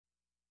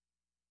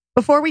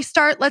Before we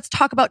start, let's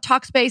talk about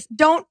Talkspace.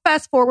 Don't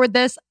fast forward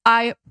this.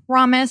 I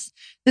promise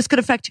this could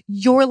affect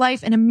your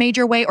life in a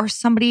major way or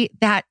somebody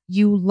that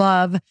you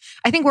love.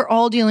 I think we're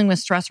all dealing with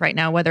stress right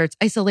now, whether it's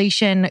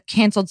isolation,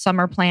 canceled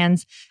summer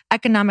plans,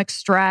 economic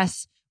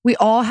stress. We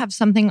all have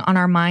something on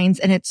our minds,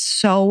 and it's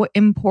so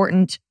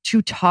important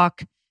to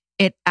talk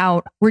it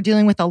out. We're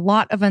dealing with a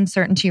lot of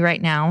uncertainty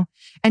right now,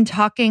 and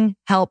talking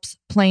helps,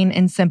 plain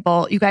and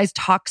simple. You guys,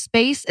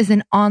 Talkspace is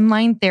an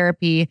online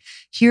therapy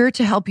here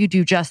to help you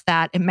do just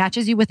that. It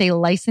matches you with a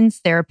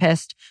licensed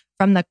therapist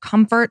from the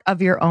comfort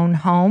of your own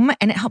home,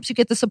 and it helps you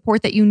get the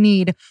support that you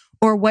need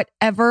or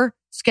whatever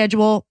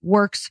schedule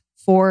works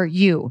for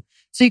you.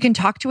 So you can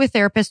talk to a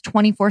therapist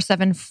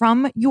 24/7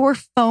 from your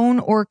phone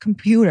or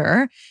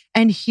computer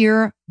and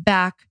hear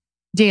back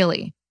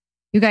daily.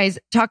 You guys,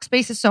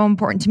 Talkspace is so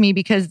important to me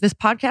because this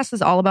podcast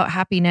is all about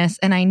happiness.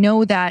 And I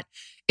know that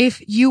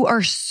if you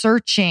are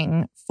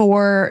searching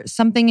for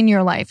something in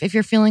your life, if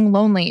you're feeling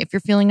lonely, if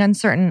you're feeling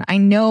uncertain, I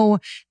know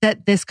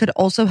that this could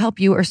also help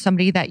you or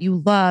somebody that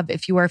you love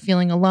if you are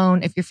feeling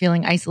alone, if you're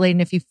feeling isolated,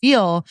 and if you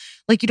feel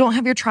like you don't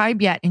have your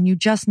tribe yet and you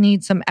just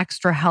need some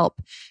extra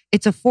help.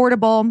 It's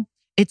affordable,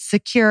 it's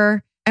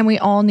secure, and we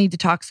all need to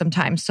talk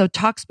sometimes. So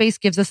Talkspace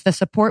gives us the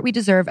support we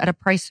deserve at a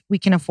price we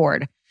can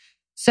afford.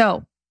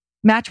 So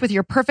match with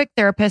your perfect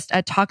therapist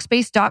at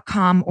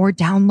Talkspace.com or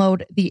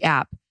download the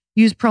app.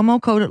 Use promo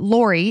code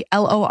Lori,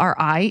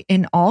 Lori,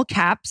 in all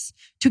caps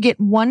to get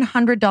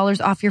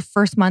 $100 off your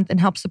first month and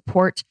help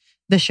support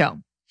the show.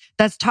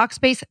 That's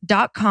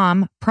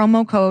Talkspace.com,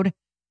 promo code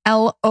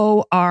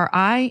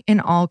Lori in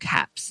all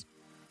caps.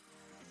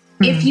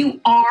 If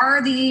you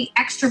are the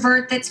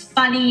extrovert that's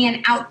funny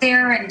and out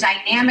there and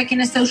dynamic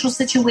in a social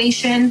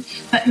situation,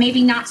 but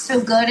maybe not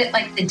so good at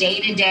like the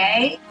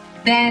day-to-day,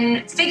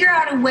 then figure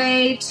out a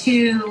way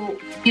to,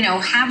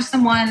 have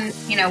someone,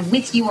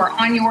 with you or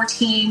on your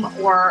team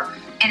or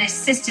an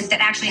assistant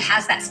that actually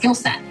has that skill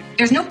set.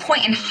 There's no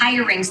point in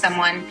hiring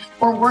someone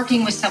or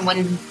working with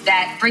someone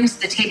that brings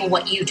to the table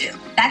what you do.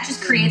 That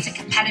just creates a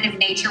competitive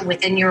nature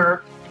within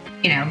your,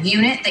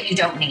 unit that you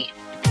don't need.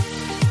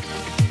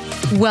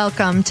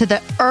 Welcome to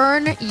the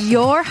Earn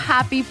Your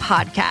Happy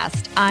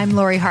podcast. I'm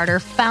Lori Harder,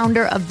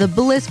 founder of The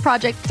Bliss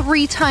Project,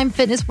 3-time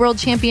fitness world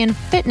champion,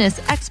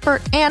 fitness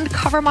expert, and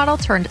cover model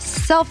turned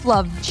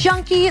self-love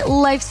junkie,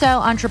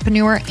 lifestyle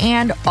entrepreneur,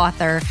 and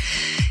author.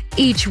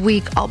 Each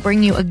week, I'll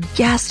bring you a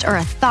guest or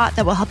a thought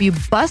that will help you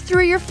bust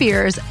through your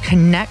fears,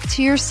 connect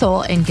to your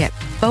soul, and get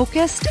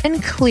focused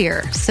and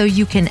clear so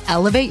you can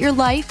elevate your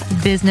life,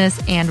 business,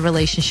 and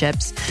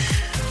relationships.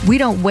 We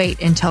don't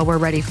wait until we're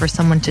ready for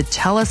someone to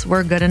tell us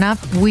we're good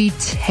enough. We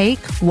take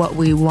what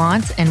we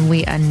want and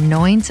we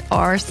anoint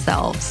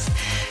ourselves.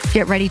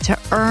 Get ready to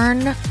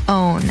earn,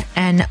 own,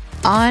 and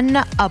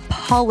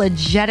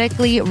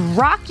unapologetically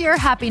rock your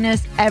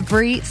happiness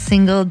every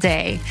single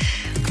day.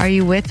 Are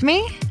you with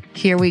me?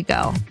 Here we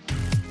go.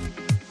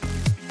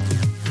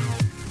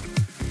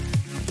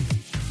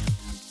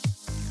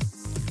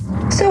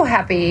 So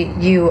happy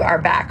you are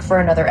back for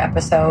another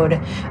episode.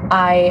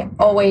 I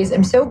always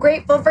am so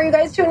grateful for you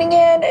guys tuning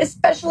in,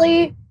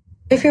 especially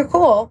if you're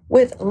cool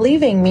with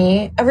leaving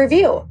me a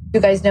review. You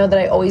guys know that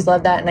I always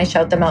love that and I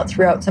shout them out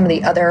throughout some of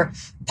the other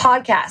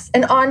podcasts.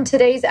 And on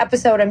today's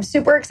episode, I'm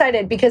super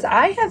excited because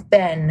I have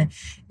been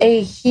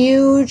a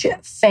huge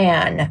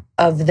fan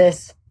of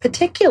this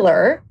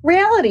particular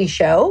reality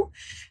show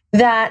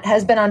that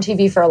has been on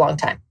TV for a long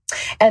time.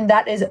 And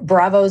that is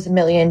Bravo's $1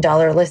 Million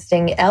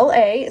Listing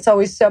LA. It's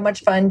always so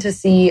much fun to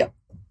see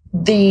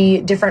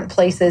the different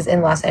places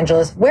in Los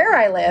Angeles where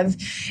I live.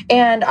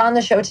 And on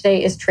the show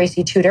today is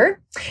Tracy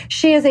Tutor.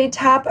 She is a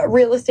top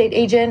real estate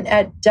agent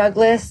at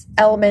Douglas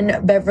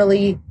Elliman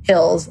Beverly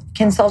Hills,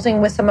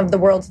 consulting with some of the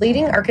world's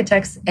leading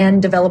architects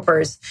and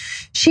developers.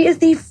 She is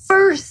the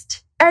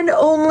first and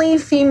only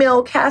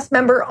female cast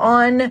member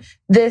on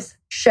this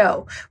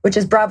show, which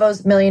is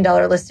Bravo's $1 Million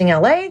Listing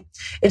LA.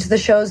 It's the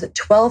show's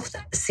 12th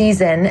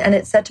season, and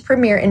it's set to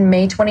premiere in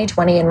May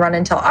 2020 and run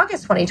until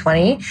August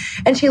 2020.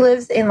 And she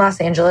lives in Los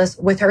Angeles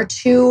with her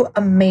 2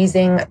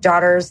 amazing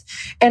daughters.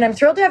 And I'm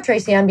thrilled to have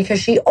Tracy on because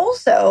she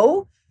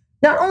also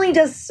not only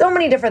does so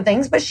many different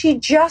things, but she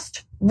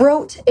just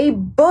wrote a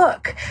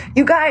book.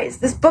 You guys,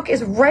 this book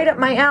is right up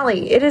my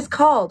alley. It is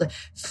called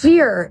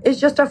Fear is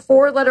Just a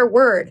 4-Letter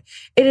Word.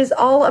 It is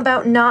all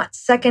about not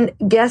second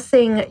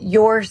guessing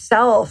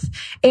yourself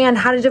and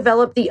how to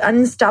develop the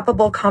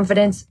unstoppable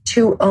confidence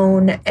to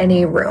own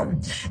any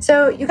room.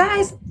 So you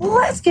guys,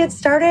 let's get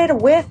started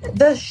with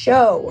the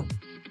show.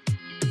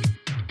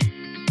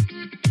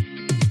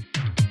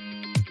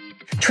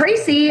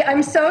 Tracy,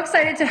 I'm so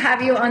excited to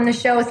have you on the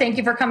show. Thank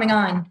you for coming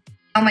on.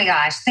 Oh my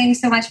gosh. Thanks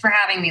so much for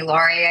having me,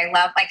 Lori. I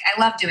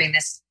love doing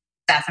this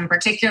stuff, and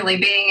particularly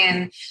being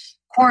in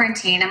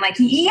quarantine. I'm like,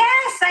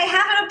 yes, I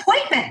have an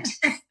appointment.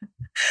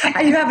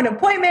 You have an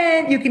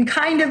appointment. You can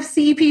kind of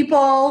see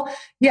people.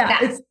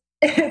 Yeah.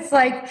 It's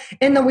like,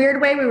 in the weird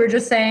way we were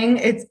just saying,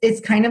 it's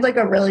kind of like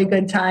a really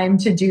good time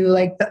to do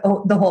like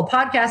the whole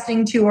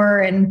podcasting tour,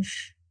 and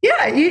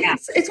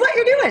it's what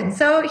you're doing.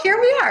 So here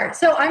we are.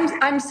 So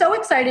I'm so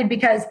excited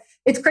because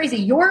it's crazy.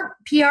 Your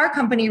PR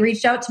company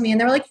reached out to me and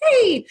they were like,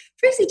 hey,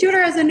 Tracy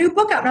Tudor has a new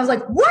book out. And I was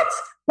like, what?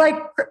 Like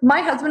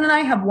my husband and I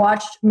have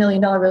watched $1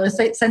 Million Real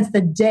Estate since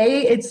the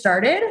day it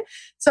started.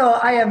 So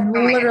I have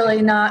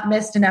literally not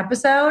missed an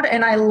episode.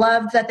 And I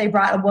loved that they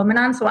brought a woman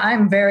on. So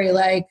I'm very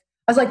like,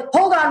 I was like,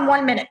 hold on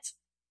 1 minute.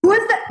 Who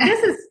is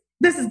that?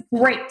 This is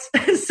great.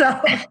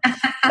 so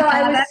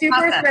I was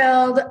super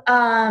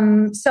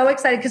thrilled. So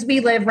excited because we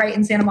live right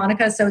in Santa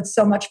Monica. So it's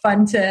so much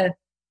fun to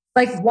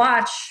like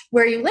watch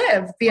where you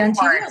live, be on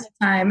TV all the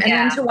time. And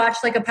then to watch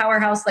like a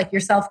powerhouse like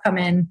yourself come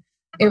in.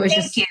 It was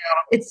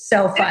it's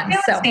so fun.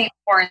 I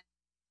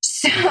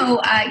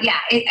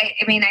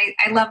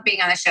love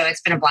being on the show.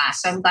 It's been a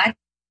blast. So I'm glad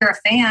you're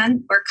a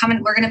fan. We're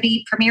going to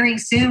be premiering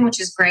soon,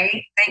 which is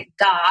great. Thank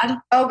God.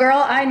 Oh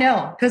girl, I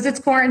know. Cause it's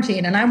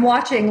quarantine and I'm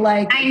watching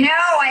like, I know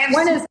I have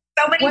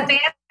so many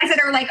fans that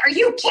are like, are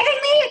you kidding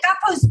me? It got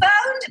postponed.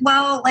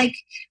 Well, like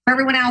for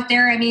everyone out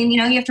there, I mean,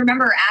 you have to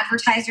remember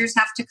advertisers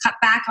have to cut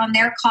back on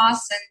their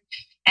costs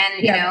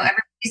and you know,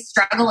 everybody's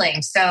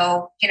struggling.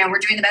 So, we're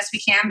doing the best we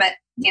can, but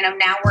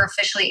now we're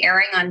officially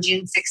airing on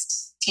June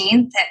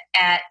 16th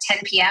at 10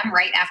 p.m.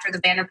 right after the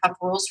Vanderpump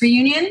Rules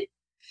reunion.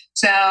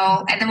 So,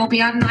 and then we'll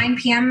be on 9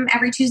 p.m.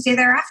 every Tuesday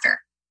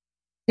thereafter.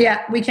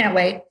 Yeah, we can't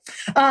wait.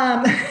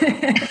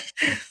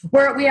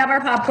 We have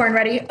our popcorn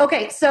ready.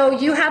 Okay, so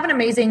you have an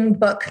amazing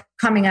book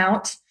coming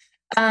out.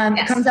 Yes.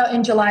 It comes out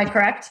in July,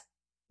 correct?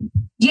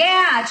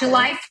 Yeah,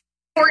 July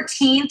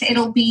 14th.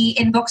 It'll be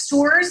in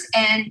bookstores.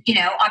 And,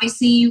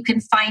 obviously you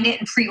can find it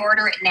and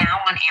pre-order it now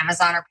on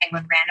Amazon or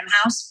Penguin Random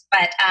House.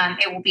 But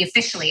it will be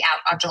officially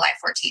out on July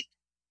 14th.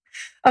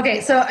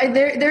 Okay, so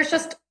there's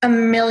just a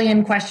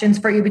million questions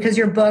for you because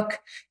your book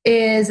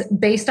is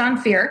based on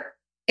fear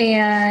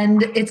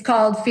and it's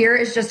called Fear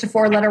is Just a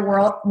 4-Letter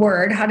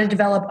Word, How to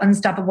Develop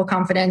Unstoppable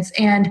Confidence.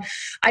 And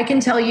I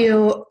can tell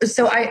you,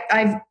 so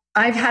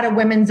I've had a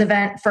women's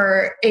event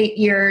for 8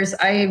 years.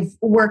 I've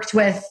worked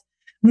with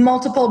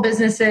multiple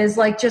businesses,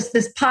 like just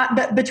this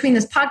between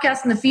this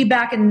podcast and the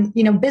feedback and,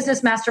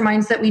 business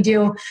masterminds that we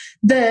do,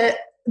 the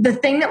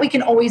thing that we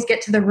can always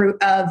get to the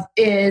root of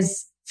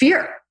is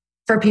fear.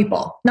 For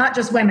people, not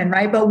just women,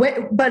 right?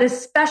 But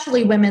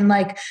especially women,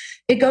 like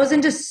it goes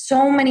into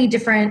so many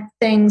different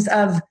things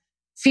of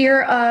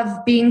fear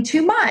of being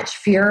too much,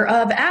 fear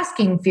of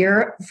asking,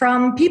 fear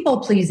from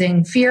people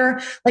pleasing,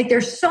 fear, like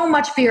there's so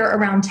much fear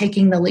around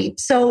taking the leap.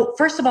 So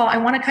first of all, I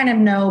want to kind of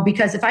know,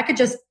 because if I could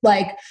just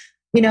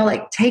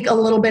take a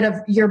little bit of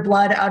your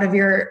blood out of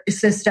your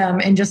system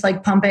and just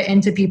like pump it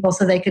into people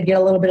so they could get a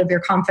little bit of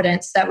your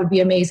confidence, that would be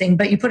amazing.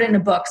 But you put it in a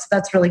book, so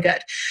that's really good.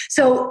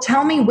 So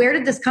tell me, where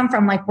did this come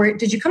from? Like, where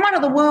did you come out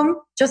of the womb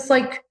just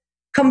like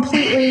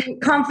completely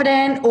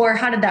confident, or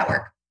how did that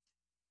work?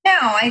 No,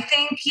 I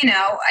think,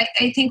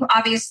 I think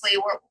obviously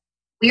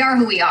we are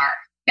who we are.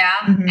 Yeah.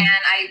 Mm-hmm. And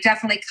I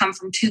definitely come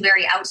from two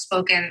very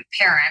outspoken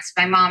parents.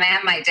 My mom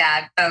and my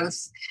dad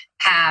both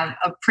have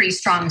a pretty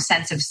strong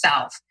sense of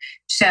self.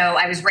 So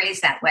I was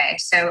raised that way.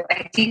 So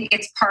I think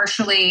it's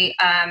partially,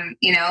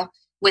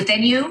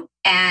 within you.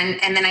 And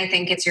then I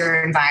think it's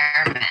your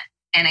environment.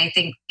 And I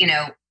think,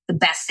 the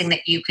best thing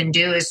that you can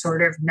do is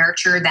sort of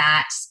nurture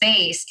that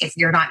space if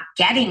you're not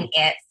getting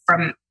it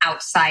from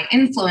outside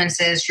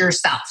influences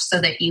yourself,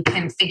 so that you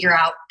can figure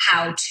out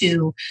how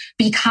to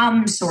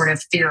become sort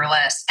of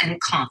fearless and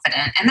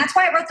confident. And that's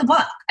why I wrote the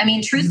book. I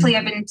mean, truthfully,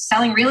 I've been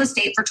selling real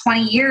estate for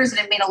 20 years and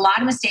I've made a lot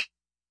of mistakes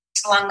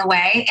along the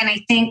way. And I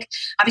think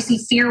obviously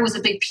fear was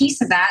a big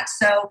piece of that.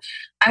 So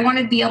I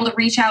wanted to be able to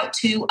reach out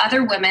to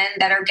other women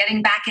that are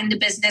getting back into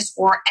business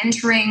or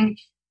entering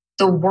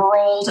the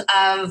world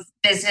of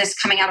business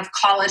coming out of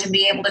college, and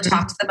be able to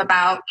talk to them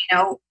about,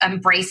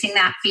 embracing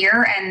that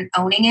fear and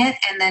owning it.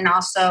 And then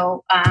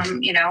also,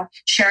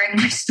 sharing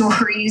my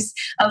stories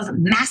of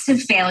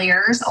massive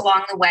failures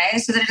along the way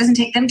so that it doesn't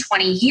take them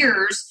 20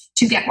 years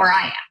to get where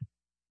I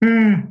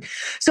am.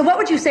 So what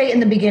would you say in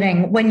the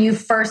beginning when you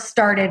first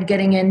started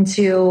getting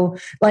into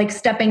like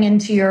stepping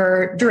into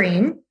your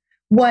dream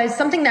was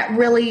something that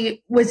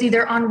really was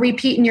either on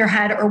repeat in your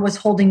head or was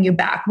holding you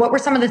back? What were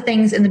some of the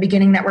things in the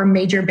beginning that were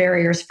major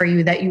barriers for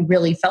you that you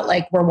really felt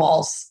like were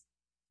walls?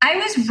 I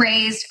was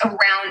raised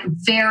around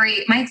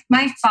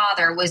my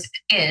father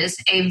is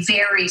a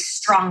very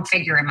strong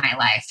figure in my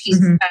life.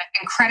 He's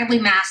incredibly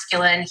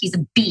masculine. He's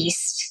a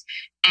beast.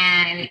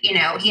 And, he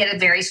has a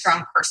very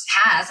strong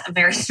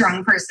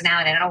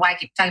personality. I don't know why I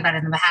keep talking about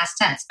it in the past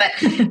tense, but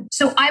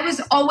so I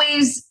was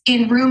always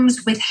in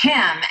rooms with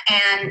him,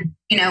 and,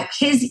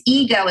 his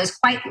ego is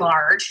quite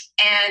large.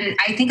 And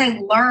I think I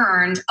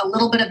learned a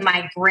little bit of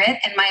my grit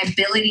and my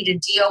ability to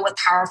deal with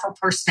powerful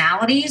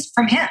personalities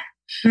from him.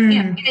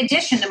 In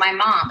addition to my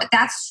mom, but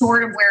that's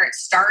sort of where it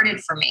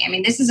started for me. I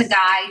mean, this is a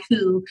guy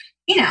who,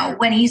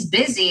 when he's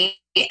busy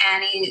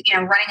and he,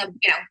 running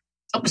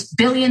a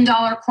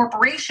billion-dollar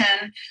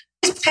corporation,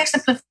 he picks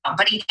up the phone,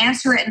 but he'd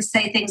answer it and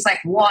say things like,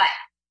 what?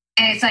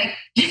 And it's like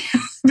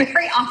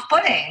very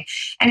off-putting.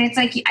 And it's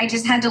like, I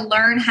just had to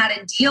learn how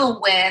to deal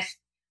with,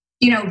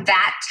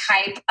 that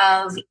type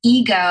of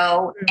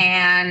ego.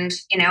 And,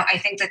 I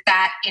think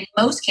that in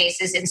most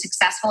cases, in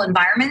successful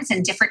environments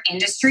in different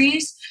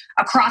industries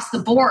across the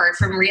board,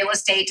 from real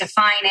estate to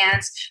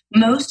finance,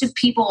 most of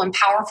people in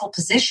powerful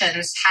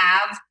positions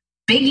have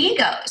big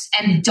egos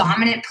and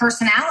dominant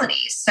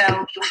personalities. So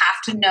you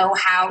have to know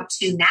how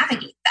to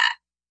navigate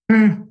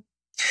that.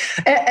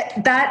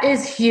 That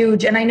is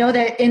huge. And I know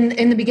that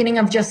in the beginning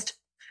of just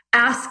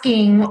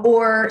asking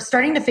or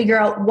starting to figure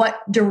out what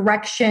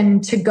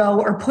direction to go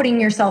or putting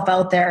yourself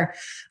out there.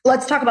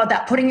 Let's talk about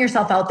that, putting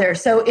yourself out there.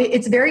 So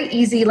it's very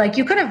easy. Like,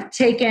 you could have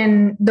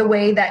taken the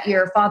way that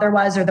your father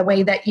was or the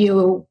way that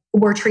you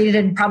were treated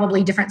in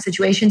probably different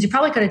situations. You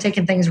probably could have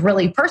taken things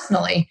really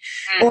personally.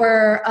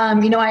 Or,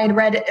 I had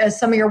read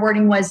some of your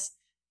wording was,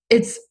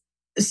 it's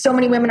so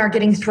many women are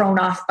getting thrown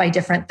off by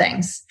different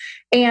things.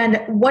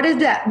 And what did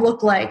that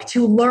look like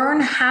to learn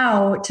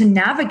how to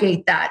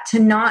navigate that, to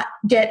not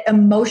get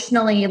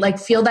emotionally,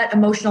 feel that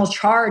emotional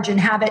charge and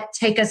have it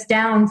take us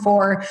down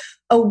for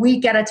a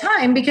week at a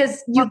time?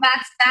 Because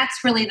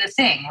that's really the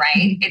thing,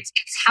 right? It's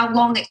how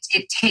long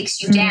it takes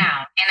you down.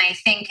 And I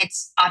think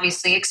it's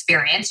obviously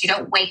experience. You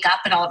don't wake up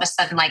and all of a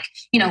sudden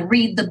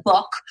read the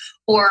book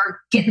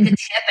or get the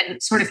tip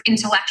and sort of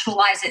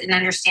intellectualize it and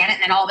understand it.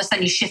 And then all of a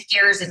sudden you shift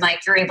gears and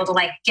you're able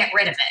to get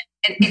rid of it.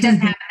 It doesn't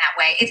happen that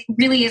way. It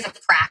really is a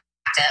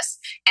practice.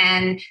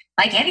 And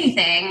like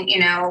anything,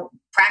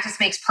 practice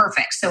makes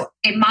perfect. So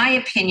in my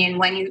opinion,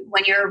 when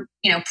you're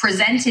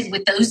presented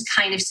with those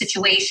kind of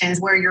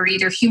situations where you're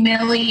either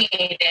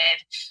humiliated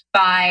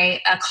by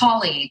a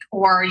colleague,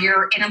 or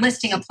you're in a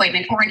listing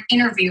appointment or an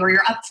interview, or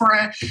you're up for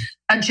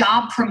a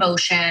job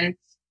promotion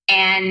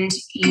and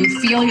you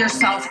feel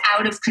yourself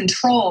out of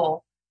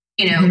control,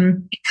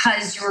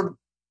 because you're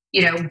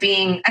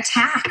being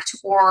attacked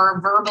or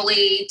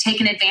verbally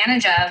taken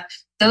advantage of,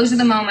 those are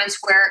the moments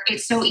where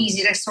it's so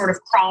easy to sort of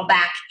crawl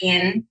back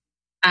in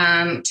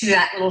to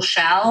that little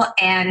shell.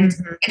 And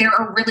there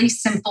are really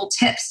simple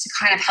tips to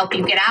kind of help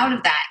you get out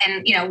of that.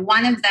 And,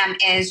 one of them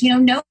is,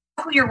 know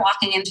who you're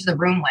walking into the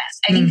room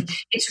with. I think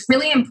it's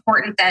really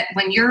important that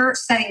when you're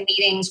setting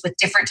meetings with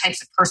different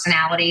types of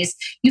personalities,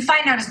 you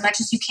find out as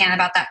much as you can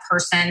about that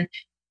person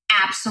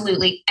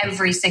absolutely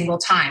every single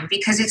time,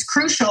 because it's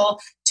crucial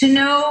to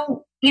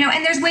know,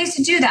 and there's ways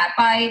to do that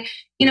by,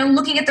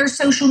 looking at their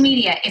social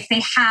media if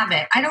they have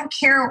it. I don't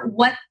care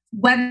what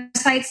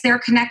websites they're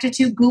connected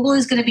to. Google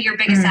is going to be your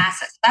biggest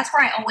asset. That's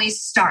where I always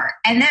start.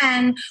 And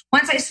then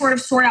once I sort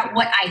of sort out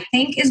what I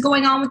think is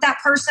going on with that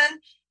person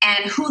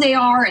and who they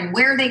are and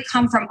where they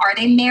come from, are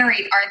they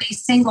married? Are they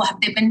single?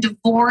 Have they been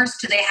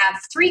divorced? Do they have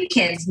 3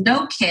 kids?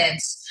 No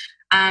kids?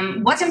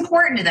 What's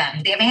important to them?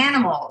 Do they have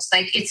animals?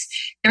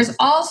 There's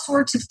all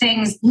sorts of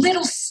things,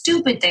 little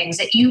stupid things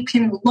that you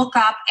can look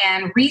up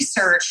and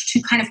research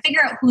to kind of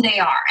figure out who they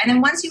are. And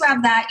then once you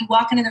have that, you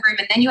walk into the room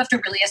and then you have to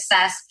really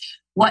assess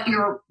what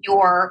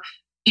your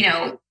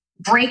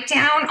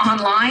breakdown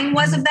online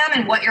was of them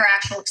and what your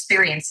actual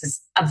experiences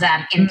of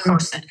them in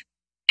person.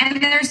 And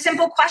then there's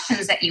simple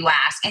questions that you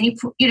ask. And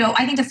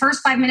I think the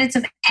first 5 minutes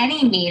of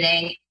any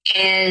meeting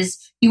is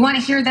you want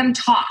to hear them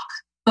talk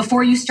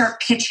before you start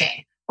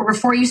pitching or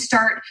before you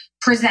start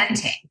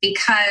presenting,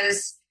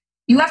 because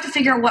you have to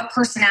figure out what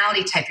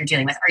personality type you're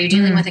dealing with. Are you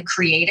dealing with a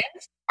creative?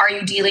 Are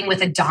you dealing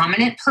with a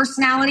dominant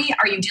personality?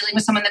 Are you dealing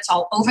with someone that's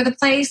all over the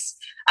place?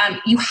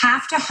 You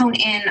have to hone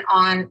in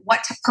on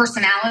what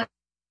personality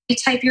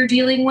type you're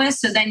dealing with,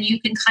 so then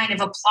you can kind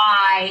of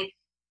apply,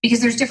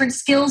 because there's different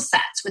skill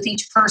sets with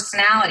each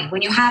personality.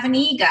 When you have an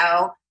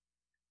ego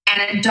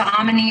and a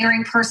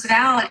domineering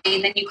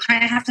personality, then you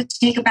kind of have to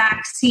take a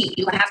back seat.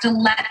 You have to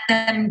let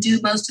them do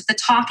most of the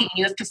talking.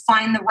 You have to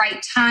find the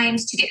right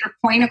times to get your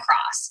point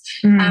across.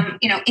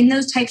 In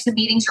those types of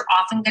meetings, you're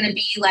often going to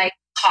be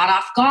caught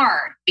off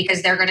guard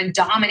because they're going to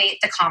dominate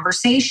the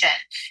conversation.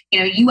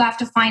 You have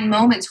to find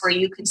moments where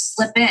you can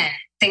slip in.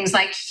 Things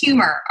like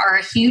humor are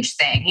a huge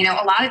thing.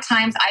 A lot of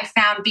times I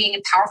found being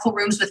in powerful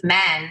rooms with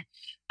men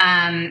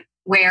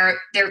where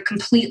they're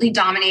completely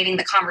dominating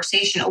the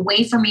conversation, a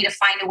way for me to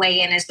find a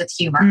way in is with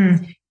humor.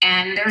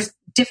 And there's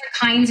different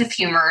kinds of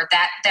humor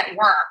that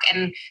work.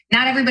 And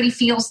not everybody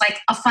feels like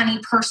a funny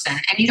person.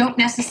 And you don't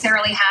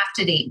necessarily have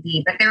to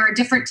be, but there are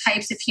different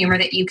types of humor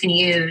that you can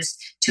use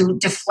to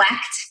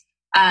deflect,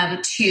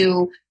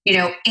 to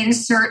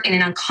insert in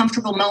an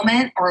uncomfortable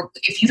moment, or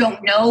if you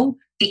don't know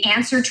the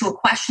answer to a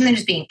question that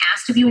is being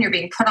asked of you and you're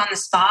being put on the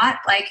spot,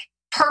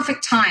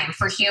 perfect time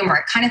for humor.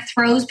 It kind of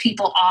throws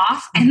people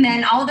off, and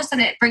then all of a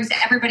sudden it brings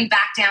everybody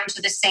back down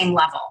to the same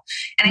level.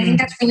 And I think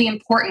that's really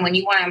important when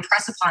you want to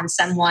impress upon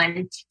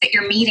someone that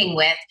you're meeting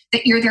with,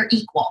 that you're their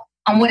equal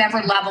on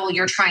whatever level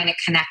you're trying to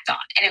connect on.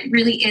 And it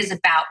really is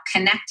about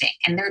connecting,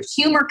 and their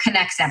humor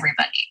connects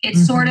everybody.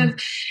 It's sort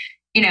of,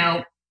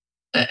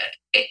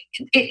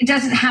 it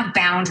doesn't have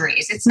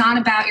boundaries. It's not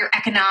about your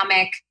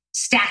economic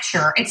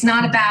stature. It's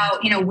not about,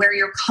 where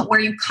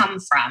you come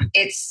from.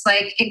 It's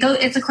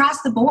it's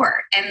across the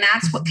board, and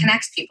that's what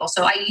connects people.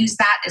 So I use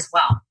that as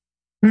well.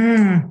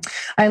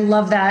 I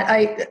love that.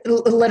 I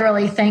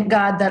literally thank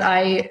God that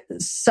I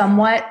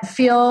somewhat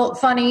feel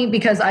funny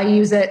because I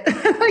use it.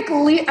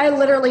 I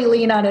literally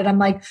lean on it. I'm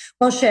like,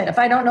 well, shit, if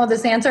I don't know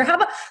this answer, how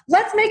about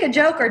let's make a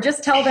joke or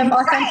just tell them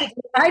authentically.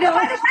 Right. I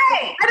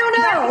don't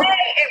know.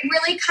 It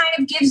really kind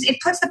of it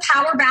puts the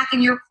power back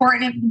in your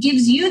court, and it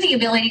gives you the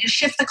ability to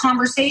shift the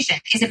conversation.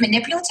 Is it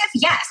manipulative?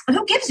 Yes, but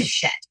who gives a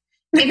shit?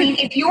 I mean,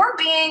 if you're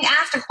being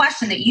asked a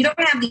question that you don't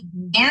have the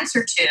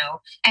answer to,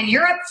 and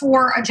you're up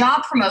for a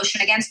job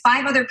promotion against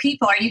 5 other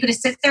people, are you going to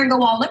sit there and go,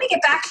 well, let me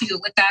get back to you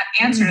with that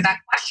answer to that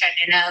question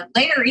in a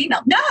later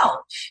email?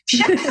 No.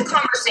 Shift the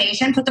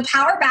conversation, put the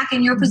power back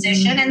in your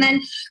position, and then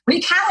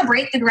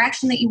recalibrate the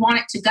direction that you want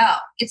it to go.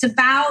 It's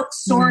about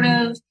sort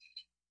of,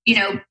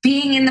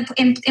 being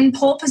in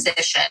pole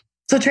position.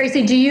 So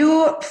Tracy, do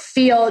you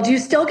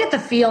still get the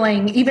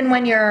feeling, even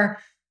when you're,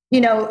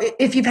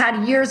 if you've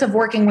had years of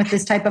working with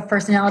this type of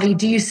personality,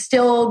 do you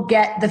still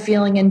get the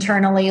feeling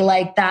internally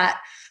like that,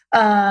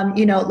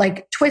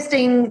 like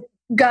twisting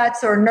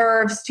guts or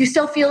nerves? Do you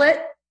still feel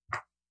it?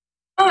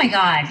 Oh my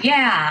God.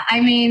 Yeah.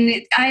 I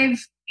mean,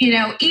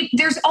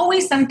 there's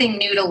always something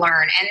new to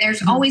learn, and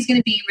there's always going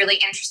to be really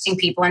interesting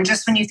people. And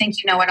just when you think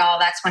you know it all,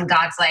 that's when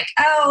God's like,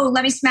 oh,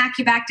 let me smack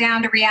you back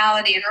down to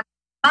reality and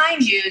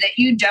remind you that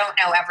you don't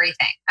know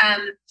everything.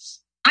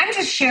 I'm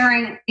just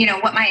sharing,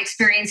 what my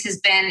experience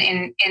has been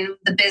in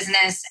the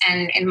business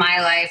and in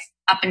my life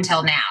up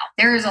until now.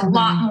 There is a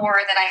lot more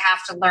that I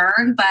have to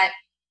learn, but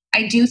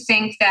I do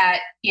think that,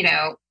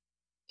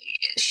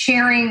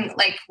 sharing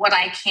like what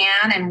I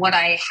can and what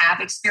I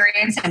have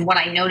experienced and what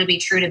I know to be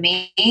true to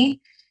me.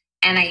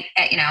 And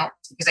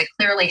because I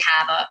clearly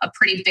have a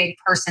pretty big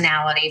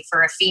personality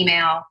for a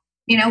female,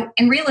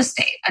 in real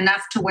estate,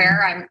 enough to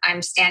where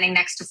I'm standing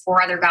next to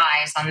 4 other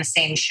guys on the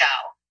same show.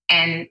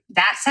 And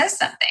that says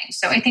something.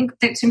 So I think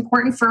it's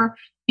important for,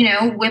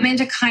 women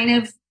to kind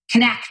of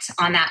connect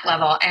on that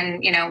level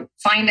and,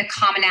 find a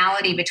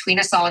commonality between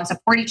us all and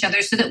support each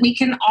other so that we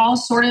can all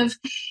sort of,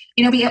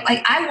 be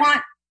like, I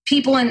want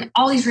people in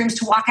all these rooms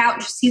to walk out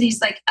and just see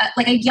these like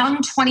a young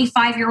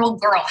 25-year-old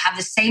girl have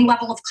the same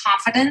level of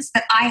confidence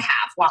that I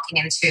have walking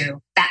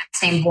into that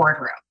same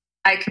boardroom.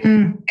 I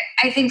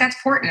think that's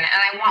important. And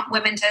I want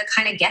women to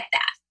kind of get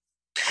that.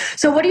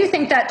 So what do you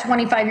think that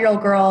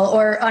 25-year-old girl,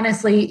 or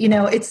honestly,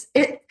 it's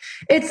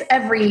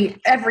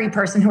every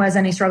person who has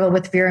any struggle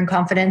with fear and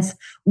confidence,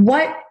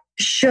 what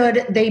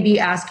should they be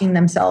asking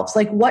themselves?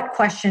 Like, what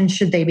questions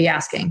should they be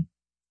asking?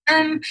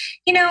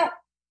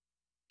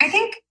 I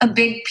think a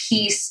big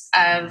piece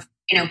of,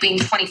 being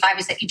 25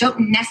 is that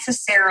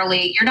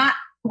you're not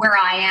where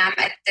I am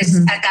at this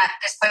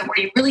point where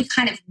you really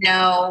kind of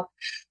know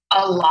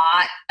a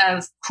lot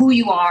of who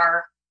you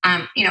are.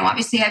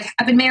 Obviously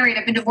I've been married,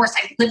 I've been divorced,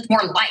 I've lived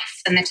more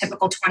life than the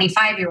typical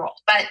 25-year-old,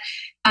 but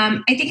I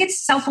think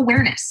it's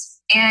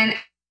self-awareness, and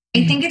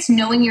I think it's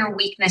knowing your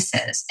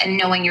weaknesses and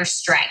knowing your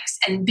strengths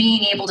and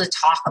being able to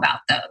talk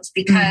about those,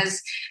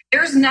 because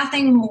there's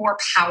nothing more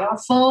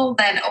powerful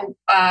than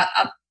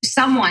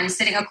someone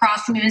sitting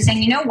across from you and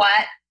saying, you know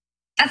what,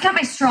 that's not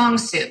my strong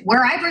suit.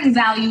 Where I bring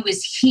value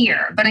is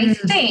here. But I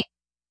think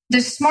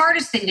the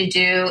smartest thing to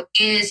do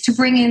is to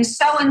bring in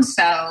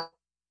so-and-so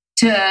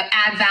to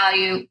add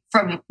value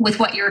with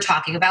what you're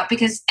talking about,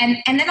 because and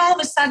then all of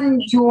a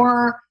sudden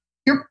you're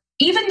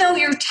even though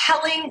you're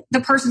telling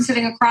the person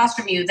sitting across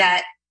from you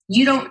that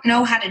you don't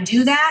know how to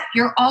do that,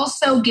 you're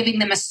also giving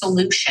them a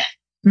solution.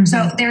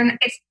 So they're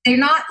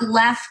not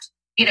left,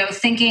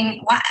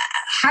 thinking,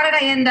 how did I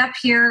end up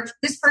here?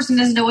 This person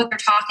doesn't know what they're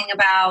talking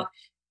about.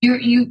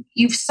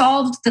 You've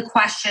solved the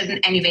question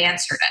and you've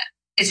answered it.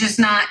 It's just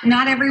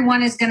not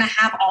everyone is going to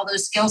have all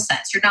those skill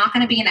sets. You're not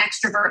going to be an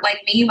extrovert like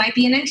me. You might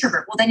be an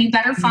introvert. Well, then you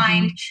better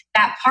find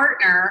that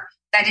partner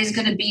that is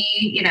going to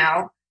be,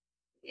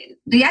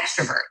 the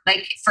extrovert.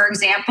 Like, for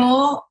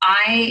example,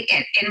 I,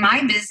 in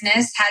my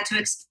business, had to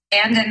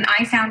expand, and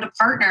I found a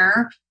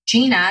partner,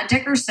 Gina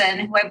Dickerson,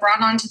 who I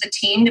brought onto the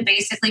team to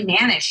basically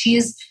manage. She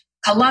is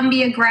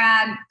Columbia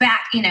grad,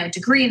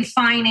 degree in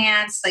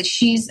finance. Like,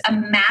 she's a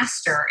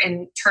master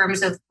in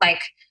terms of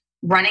like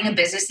running a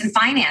business and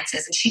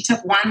finances. And she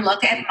took one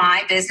look at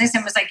my business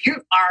and was like, you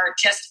are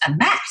just a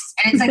mess.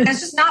 And it's like, that's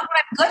just not what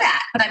I'm good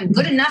at, but I'm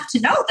good enough to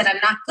know that I'm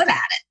not good at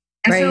it.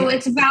 And so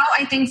it's about,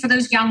 I think, for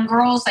those young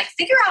girls, like,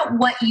 figure out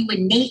what you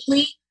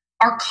innately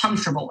are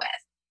comfortable with.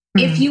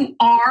 If you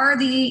are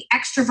the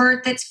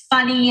extrovert that's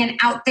funny and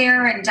out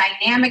there and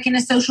dynamic in a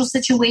social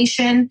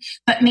situation,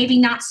 but maybe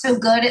not so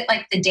good at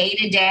like the day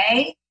to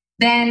day,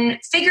 then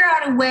figure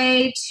out a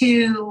way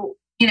to,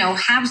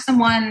 have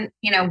someone,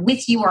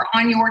 with you or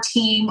on your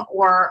team,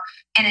 or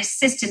an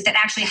assistant that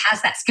actually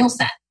has that skill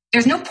set.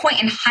 There's no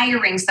point in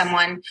hiring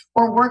someone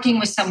or working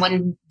with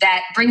someone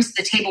that brings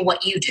to the table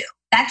what you do.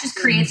 That just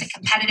creates a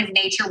competitive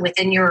nature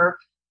within your,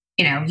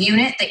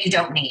 unit that you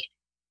don't need.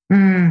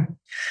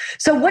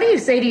 So what do you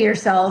say to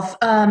yourself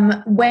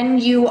when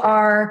you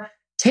are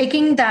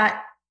taking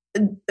that,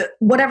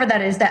 whatever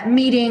that is, that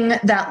meeting,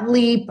 that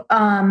leap,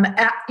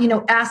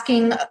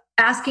 asking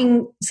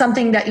asking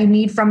something that you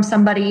need from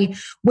somebody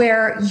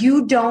where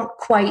you don't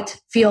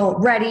quite feel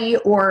ready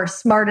or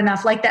smart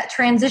enough, like that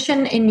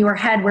transition in your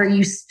head where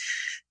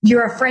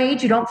you're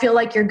afraid, you don't feel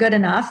like you're good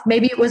enough.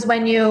 Maybe it was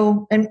when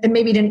you, and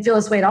maybe you didn't feel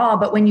this way at all,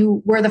 but when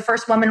you were the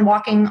first woman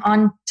walking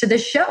on to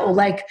this show,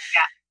 like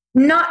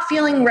not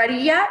feeling ready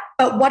yet,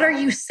 but what are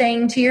you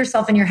saying to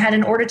yourself in your head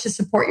in order to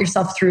support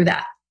yourself through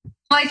that?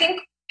 Well, I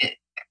think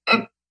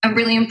a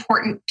really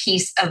important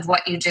piece of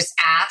what you just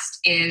asked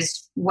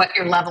is what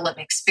your level of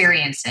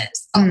experience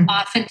is.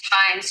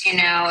 Oftentimes,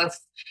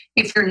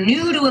 if you're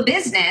new to a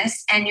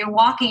business and you're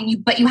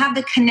walking, but you have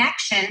the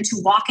connection to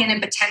walk in and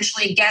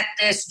potentially get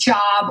this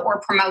job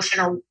or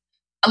promotion or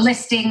a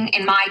listing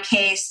in my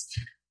case,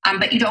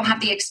 but you don't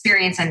have the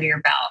experience under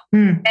your belt,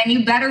 then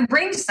you better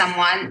bring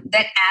someone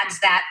that adds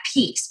that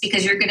piece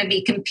because you're going to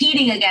be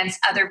competing against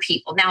other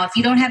people. Now, if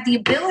you don't have the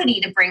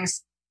ability to bring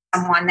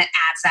someone that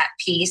adds that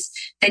piece,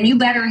 then you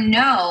better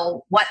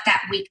know what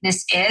that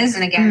weakness is.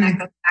 And again, that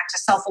goes back to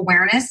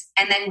self-awareness.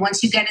 And then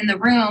once you get in the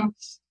room,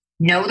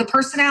 know the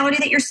personality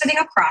that you're sitting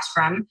across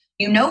from.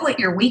 You know what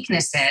your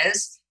weakness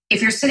is.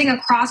 If you're sitting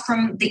across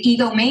from the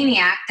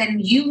egomaniac, then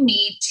you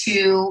need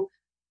to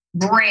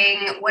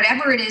bring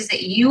whatever it is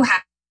that you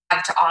have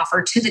to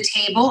offer to the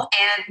table,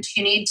 and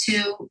you need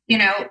to,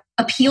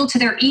 appeal to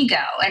their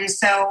ego. And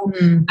so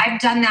I've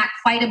done that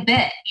quite a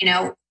bit.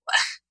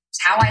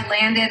 It's how I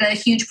landed a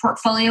huge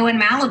portfolio in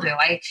Malibu.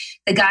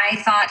 The guy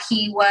thought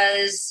he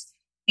was,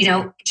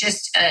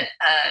 just a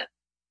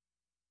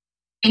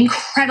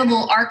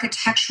incredible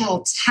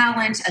architectural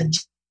talent, a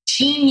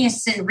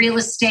genius in real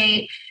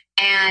estate.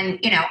 And,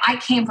 I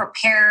came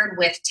prepared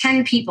with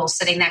 10 people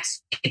sitting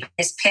next to me.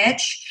 His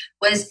pitch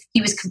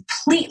he was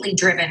completely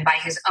driven by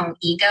his own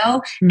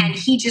ego, and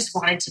he just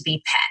wanted to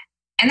be pet.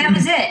 And that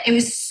was it. It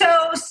was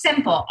so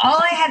simple. All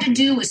I had to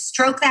do was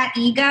stroke that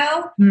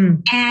ego.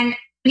 And,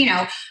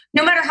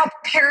 no matter how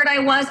prepared I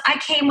was, I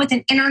came with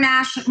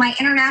my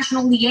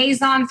international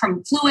liaison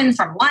flew in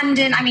from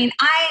London. I mean,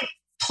 I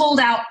pulled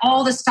out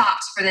all the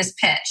stops for this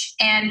pitch.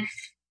 And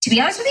to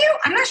be honest with you,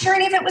 I'm not sure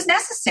any of it was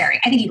necessary.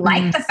 I think he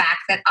liked the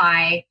fact that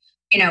I,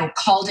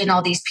 called in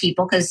all these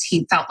people because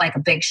he felt like a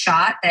big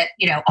shot that,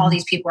 all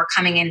these people were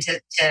coming in to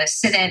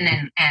sit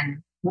in and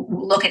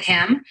look at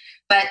him.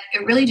 But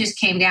it really just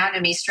came down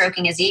to me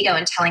stroking his ego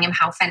and telling him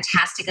how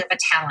fantastic of a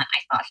talent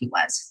I thought he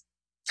was.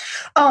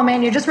 Oh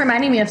man, you're just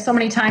reminding me of so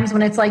many times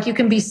when it's like you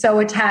can be so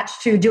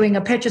attached to doing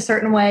a pitch a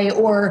certain way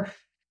or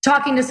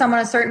talking to someone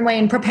a certain way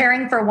and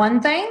preparing for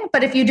one thing.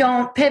 But if you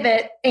don't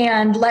pivot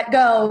and let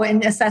go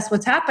and assess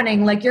what's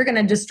happening, like you're going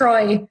to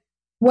destroy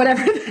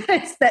whatever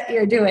it is that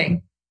you're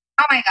doing.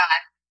 Oh my God.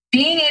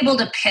 Being able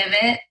to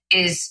pivot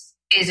is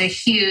a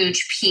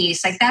huge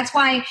piece. Like that's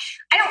why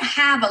I don't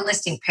have a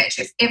listing pitch.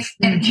 If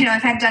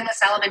I've had Douglas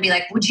Elliman be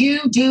like, would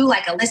you do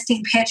like a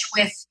listing pitch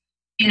with,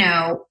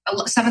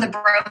 some of the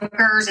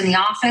brokers in the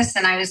office?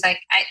 And I was like,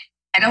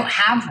 I don't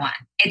have one.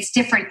 It's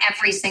different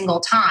every single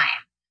time.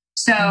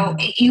 So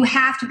you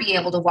have to be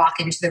able to walk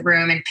into the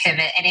room and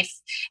pivot.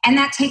 And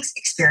that takes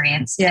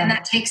experience and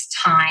that takes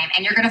time,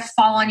 and you're going to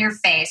fall on your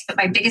face. But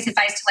my biggest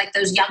advice to like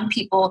those young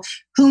people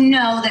who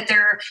know that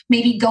they're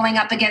maybe going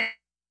up against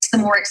the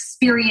more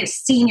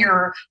experienced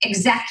senior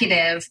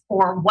executive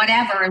or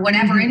whatever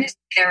industry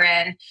they're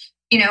in,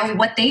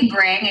 what they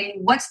bring and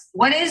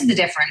what is the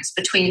difference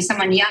between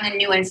someone young and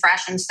new and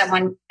fresh and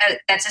someone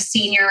that's a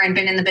senior and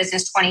been in the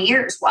business 20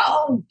 years.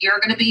 Well, you're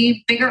going to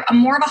be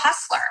more of a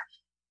hustler.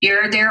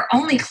 You're their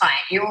only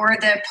client. You're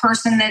the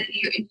person that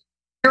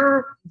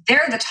they're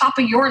the top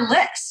of your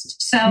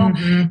list. So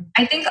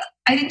I think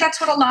that's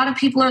what a lot of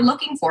people are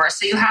looking for.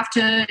 So you have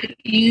to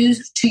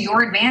use to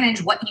your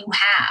advantage what you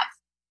have.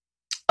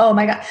 Oh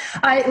my God.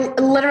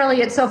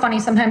 It's so funny.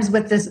 Sometimes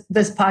with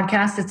this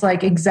podcast, it's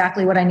like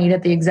exactly what I need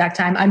at the exact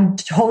time. I'm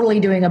totally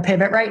doing a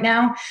pivot right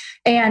now.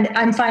 And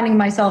I'm finding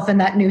myself in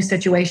that new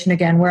situation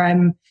again, where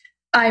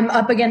I'm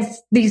up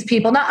against these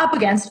people,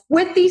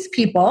 with these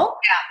people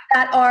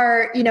that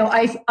are,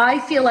 I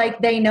feel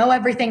like they know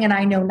everything and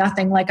I know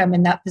nothing, like I'm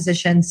in that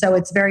position. So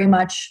it's very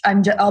much,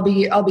 I'll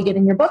be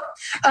getting your book.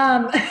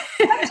 When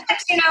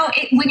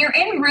you're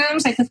in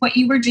rooms, like with what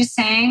you were just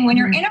saying, when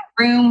you're in a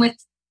room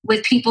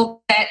with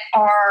people that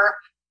are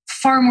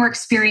far more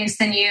experienced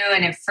than you.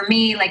 And if for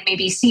me, like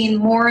maybe seen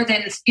more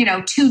than,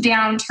 2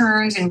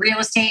 downturns in real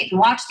estate and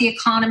watch the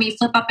economy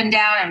flip up and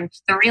down and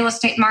the real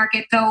estate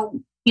market go,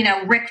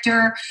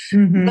 Richter,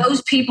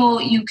 those people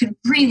you could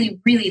really,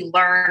 really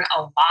learn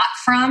a lot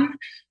from.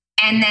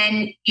 And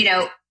then,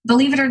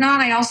 believe it or not,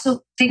 I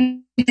also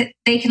think that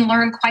they can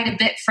learn quite a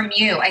bit from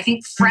you. I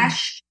think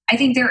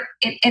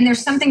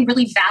there's something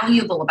really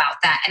valuable about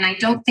that. And I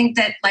don't think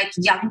that like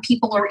young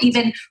people or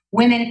even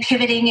women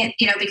pivoting it,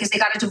 because they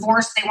got a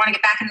divorce, they want to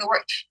get back into the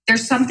work.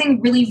 There's something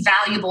really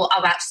valuable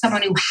about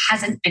someone who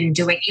hasn't been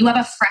doing it. You have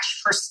a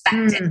fresh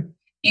perspective.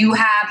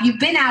 You've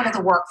been out of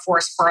the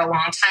workforce for a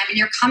long time and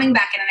you're coming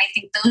back in. And I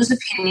think those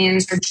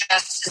opinions are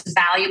just as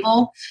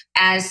valuable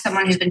as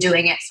someone who's been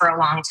doing it for a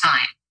long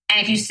time.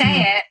 And if you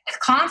say it with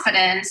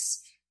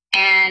confidence,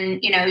 And,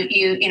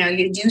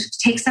 you do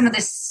take some of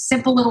the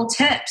simple little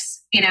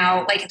tips,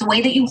 like the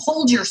way that you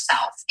hold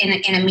yourself in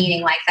a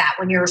meeting like that,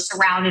 when you're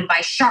surrounded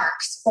by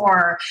sharks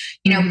or,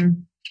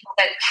 people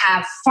that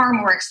have far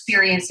more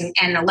experience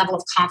and a level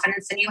of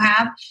confidence than you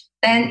have,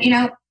 then,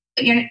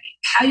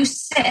 how you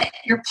sit,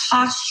 your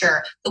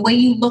posture, the way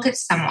you look at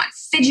someone,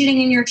 fidgeting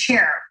in your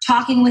chair,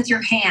 talking with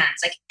your hands,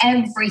 like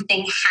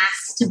everything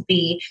has to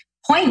be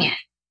poignant.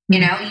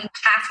 You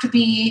have to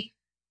be,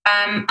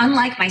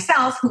 unlike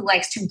myself, who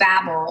likes to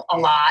babble a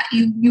lot,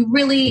 you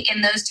really,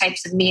 in those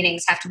types of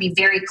meetings, have to be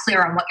very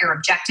clear on what your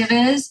objective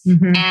is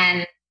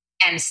and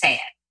say it.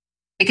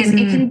 Because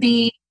it can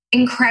be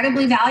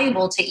incredibly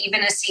valuable to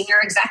even a senior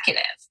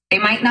executive. They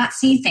might not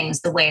see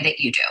things the way that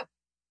you do.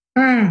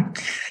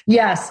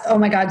 Yes. Oh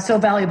my God. So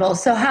valuable.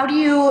 So how do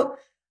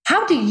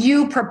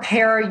you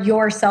prepare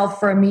yourself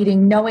for a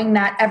meeting, knowing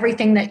that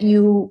everything that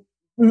you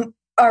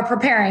are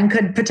preparing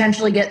could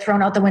potentially get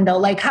thrown out the window?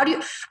 Like,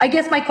 I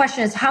guess my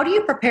question is, how do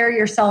you prepare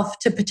yourself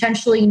to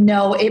potentially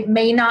know it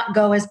may not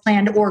go as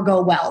planned or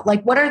go well?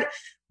 Like, what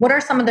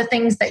are some of the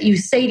things that you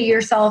say to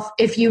yourself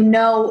if you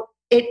know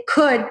it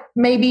could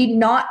maybe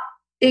not,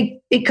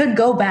 it could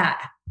go bad?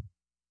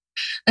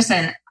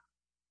 Listen,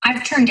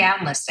 I've turned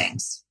down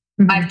listings.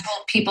 I've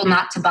told people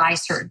not to buy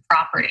certain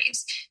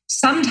properties.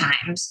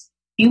 Sometimes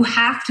you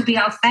have to be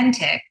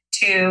authentic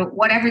to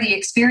whatever the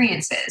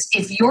experience is.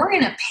 If you're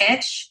in a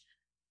pitch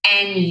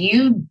and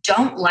you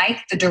don't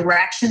like the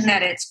direction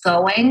that it's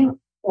going,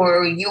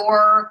 or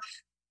your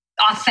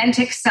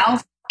authentic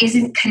self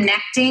isn't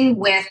connecting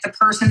with the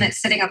person that's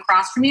sitting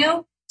across from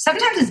you,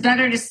 sometimes it's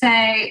better to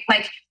say,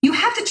 like, you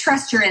have to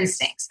trust your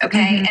instincts,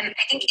 okay? And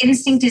I think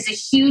instinct is a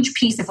huge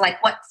piece of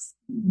like what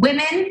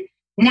women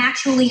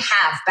naturally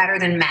have better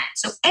than men.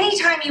 So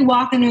anytime you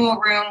walk into a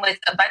room with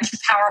a bunch of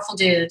powerful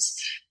dudes,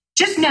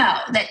 just know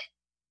that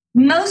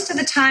most of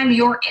the time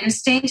your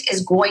instinct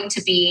is going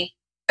to be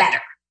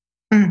better.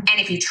 And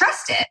if you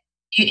trust it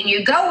and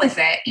you go with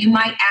it, you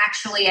might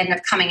actually end up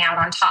coming out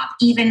on top,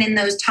 even in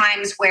those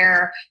times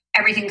where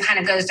everything kind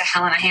of goes to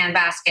hell in a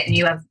handbasket and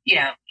you have, you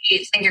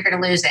think you're going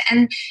to lose it.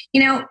 And,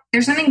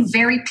 there's something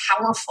very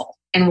powerful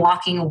in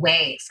walking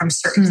away from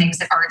certain things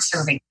that aren't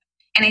serving.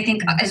 And I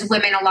think as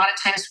women, a lot of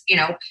times,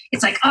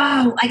 it's like,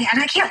 oh,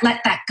 I can't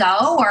let that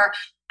go, or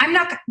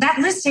that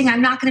listing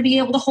I'm not going to be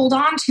able to hold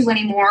on to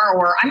anymore,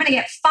 or I'm going to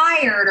get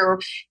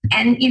fired,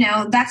 and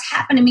that's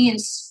happened to me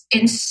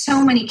in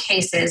so many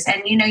cases.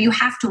 And, you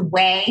have to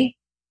weigh,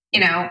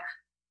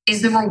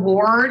 is the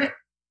reward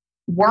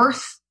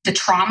worth the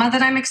trauma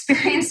that I'm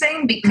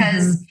experiencing?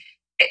 Because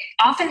it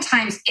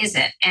oftentimes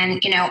isn't.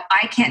 And,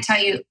 I can't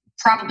tell you,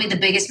 probably the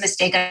biggest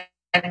mistake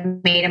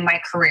I've made in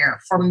my career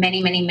for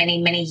many, many,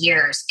 many, many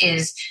years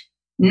is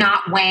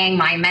not weighing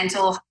my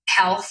mental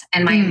health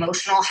and my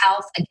emotional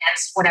health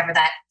against whatever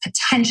that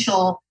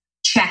potential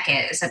check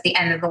is at the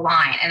end of the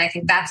line. And I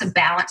think that's a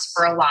balance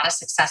for a lot of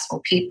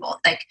successful people.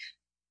 Like,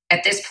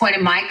 at this point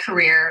in my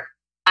career,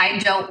 I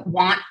don't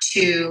want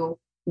to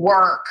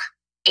work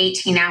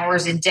 18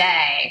 hours a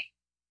day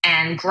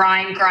and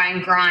grind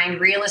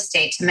real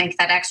estate to make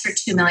that extra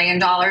 $2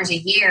 million a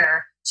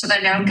year so that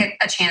I don't get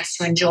a chance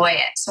to enjoy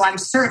it. So I'm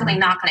certainly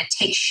not going to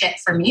take shit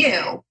from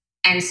you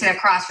and sit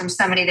across from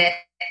somebody that,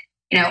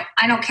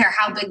 I don't care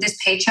how big this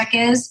paycheck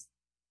is,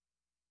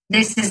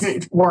 this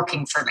isn't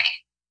working for me.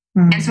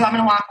 And so I'm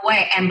going to walk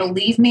away. And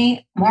believe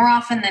me, more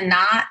often than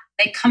not,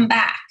 they come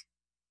back.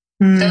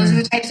 Those are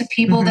the types of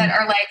people that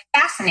are like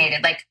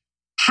fascinated. Like,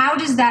 how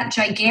does that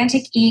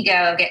gigantic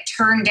ego get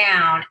turned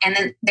down? And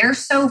then they're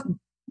so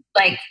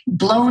like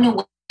blown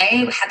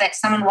away that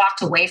someone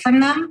walked away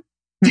from them.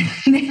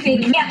 They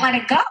can't let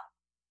it go.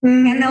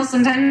 And they'll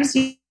sometimes,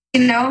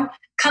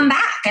 come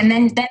back. And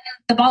then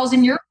the ball's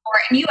in your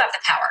court and you have the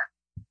power.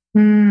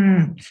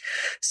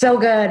 So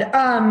good.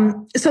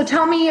 So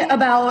tell me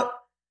about,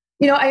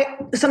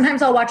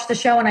 sometimes I'll watch the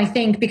show and I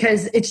think,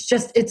 because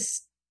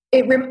it's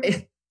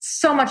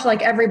so much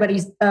like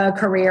everybody's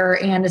career,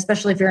 and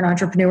especially if you're an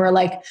entrepreneur,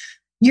 like,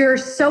 you're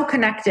so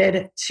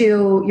connected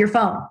to your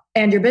phone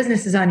and your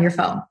business is on your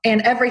phone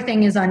and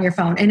everything is on your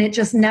phone, and it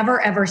just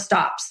never, ever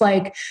stops.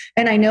 Like,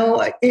 and I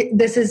know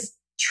this is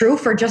true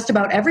for just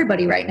about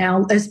everybody right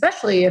now,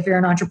 especially if you're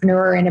an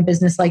entrepreneur in a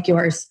business like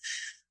yours.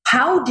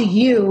 How do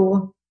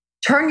you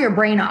turn your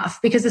brain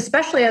off? Because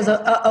especially as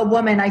a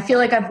woman, I feel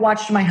like I've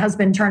watched my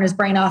husband turn his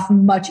brain off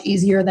much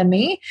easier than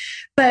me,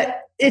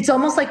 but it's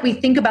almost like we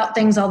think about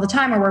things all the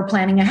time, or we're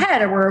planning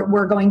ahead, or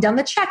we're going down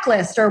the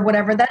checklist, or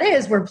whatever that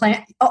is. We're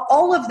planning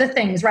all of the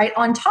things, right?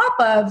 On top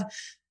of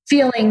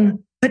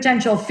feeling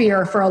potential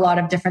fear for a lot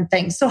of different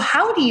things. So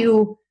how do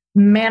you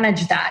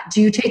manage that? Do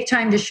you take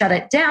time to shut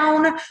it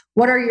down?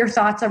 What are your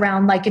thoughts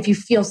around, like, if you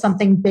feel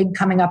something big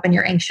coming up and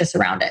you're anxious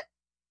around it?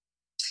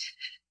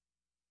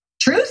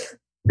 Truth?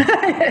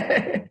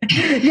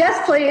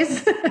 Yes,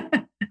 please.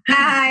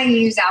 I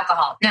use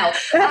alcohol. No.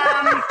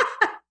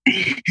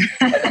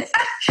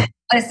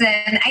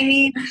 Listen, I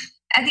mean,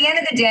 at the end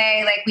of the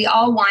day, like we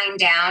all wind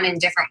down in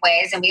different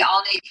ways and we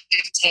all need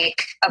to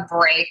take a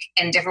break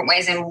in different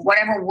ways, and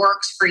whatever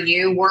works for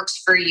you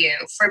works for you.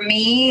 For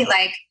me,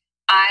 like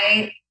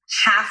I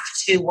have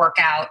to work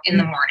out in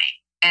the morning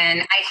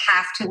and I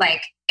have to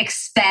like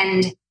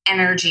expend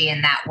energy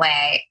in that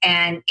way.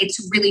 And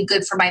it's really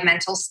good for my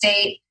mental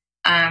state.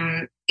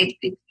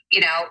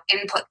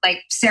 Input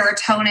like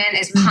serotonin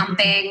is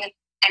pumping.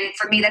 And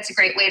for me, that's a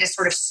great way to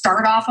sort of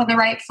start off on the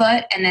right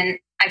foot. And then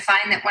I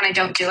find that when I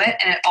don't do it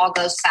and it all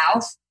goes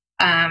south,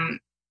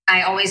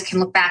 I always can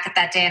look back at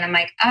that day and I'm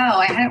like, oh,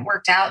 I hadn't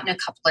worked out in a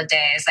couple of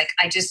days. Like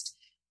I just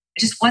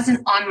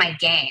wasn't on my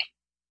game.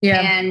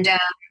 Yeah. And,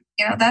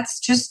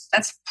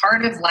 that's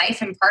part of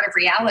life and part of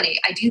reality.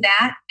 I do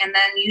that. And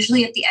then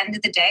usually at the end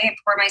of the day, I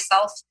pour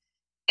myself,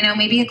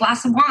 maybe a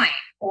glass of wine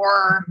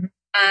or,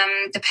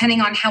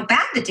 depending on how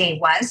bad the day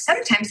was,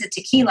 sometimes a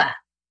tequila.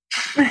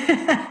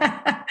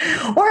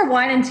 Or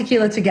wine and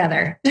tequila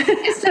together.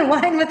 So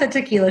wine with a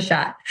tequila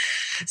shot.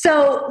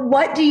 So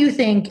what do you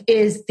think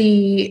is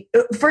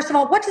first of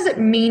all, what does it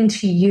mean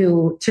to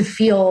you to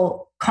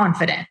feel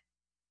confident?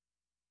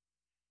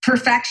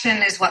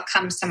 Perfection is what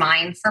comes to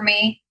mind for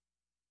me.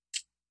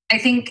 I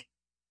think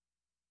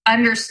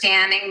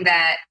understanding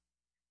that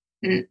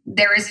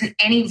there isn't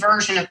any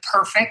version of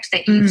perfect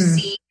that you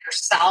see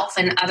yourself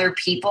and other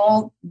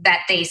people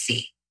that they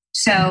see.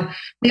 So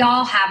we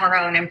all have our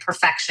own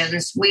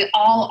imperfections. We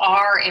all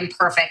are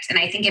imperfect. And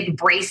I think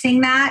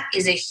embracing that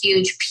is a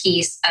huge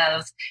piece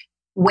of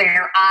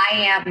where I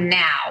am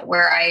now,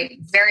 where I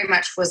very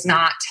much was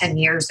not 10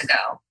 years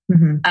ago.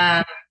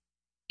 I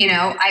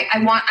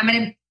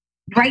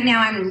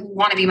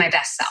want to be my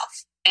best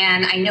self.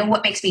 And I know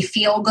what makes me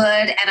feel good.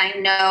 And I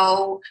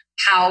know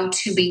how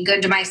to be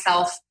good to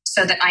myself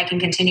so that I can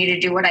continue to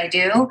do what I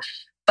do.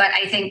 But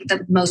I think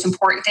the most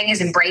important thing is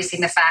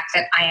embracing the fact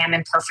that I am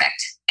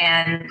imperfect.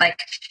 And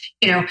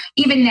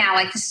even now,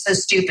 like this is so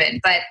stupid,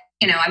 but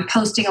I'm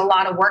posting a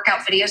lot of workout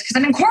videos because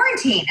I'm in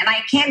quarantine and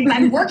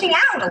I'm working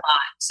out a lot.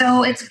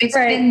 So it's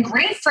been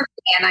great for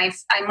me. And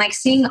I'm like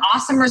seeing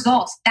awesome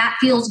results. That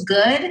feels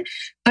good.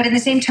 But in the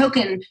same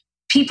token,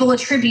 people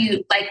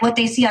attribute like what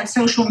they see on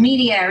social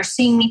media or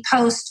seeing me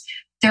post.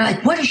 They're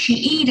like, what is she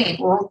eating?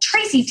 Well,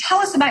 Tracy, tell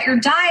us about your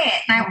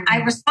diet. And I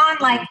respond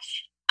like,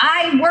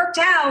 I worked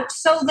out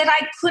so that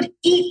I could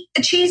eat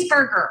the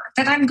cheeseburger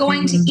that I'm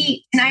going to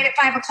eat tonight at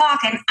 5:00.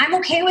 And I'm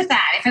okay with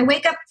that. If I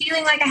wake up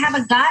feeling like I have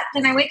a gut,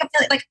 then I wake up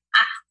feeling like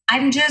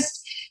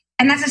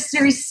and that's a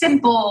very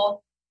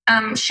simple,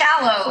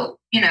 shallow,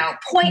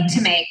 point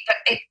to make, but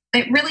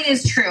it really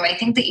is true. I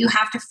think that you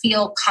have to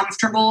feel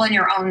comfortable in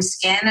your own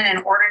skin. And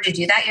in order to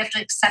do that, you have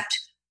to accept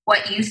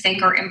what you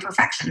think are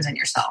imperfections in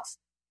yourself.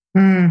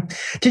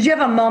 Did you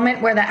have a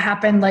moment where that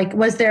happened? Like,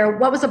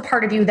 what was a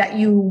part of you that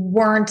you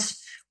weren't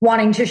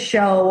wanting to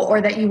show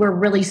or that you were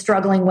really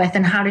struggling with?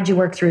 And how did you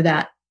work through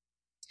that?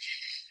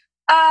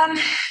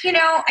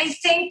 I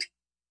think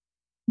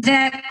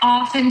that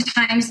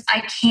oftentimes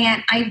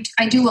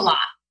I do a lot.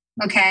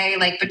 Okay.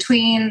 Like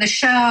between the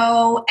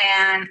show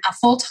and a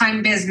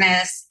full-time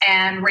business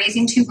and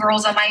raising 2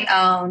 girls on my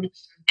own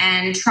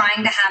and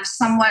trying to have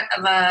somewhat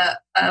of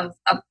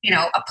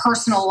a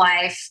personal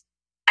life,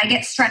 I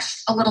get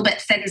stretched a little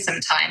bit thin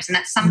sometimes. And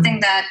that's something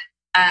that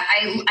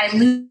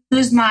I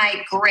lose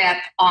my grip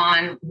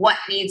on what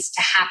needs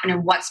to happen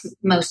and what's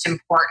most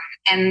important.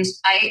 And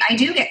I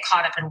do get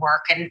caught up in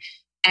work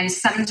and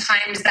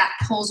sometimes that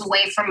pulls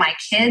away from my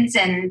kids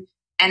and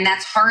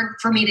that's hard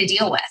for me to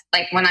deal with.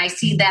 Like when I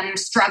see them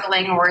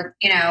struggling or,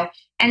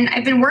 and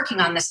I've been working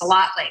on this a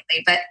lot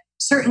lately, but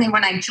certainly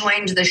when I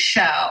joined the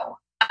show,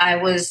 I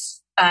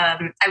was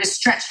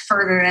stretched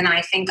further than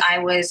I think I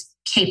was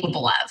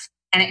capable of.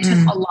 And it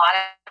took a lot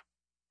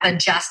of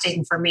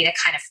adjusting for me to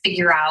kind of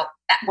figure out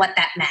what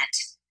that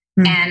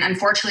meant. And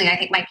unfortunately, I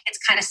think my kids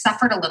kind of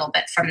suffered a little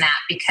bit from that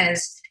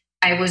because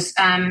I was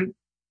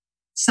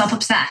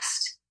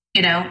self-obsessed.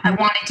 I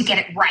wanted to get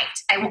it right.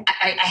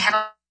 I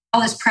had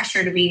all this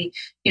pressure to be,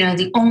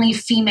 the only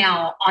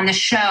female on the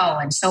show.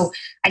 And so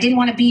I didn't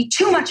want to be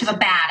too much of a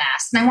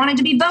badass and I wanted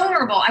to be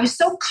vulnerable. I was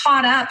so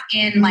caught up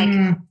in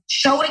like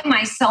showing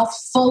myself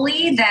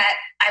fully that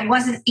I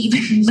wasn't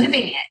even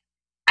living it.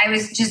 I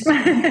was just,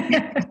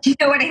 you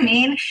know what I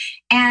mean?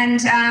 And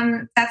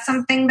that's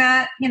something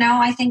that,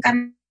 I think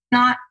I'm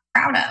not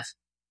proud of.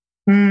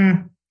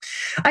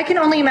 I can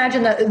only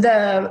imagine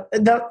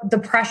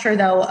the pressure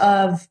though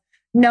of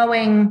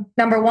knowing,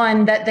 number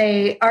one, that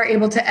they are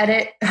able to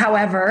edit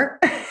however,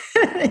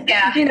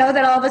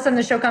 that all of a sudden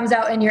the show comes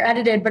out and you're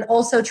edited, but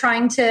also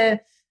trying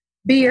to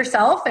be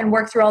yourself and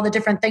work through all the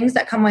different things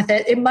that come with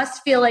it. It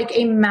must feel like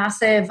a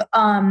massive,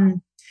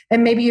 and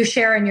maybe you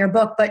share in your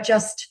book, but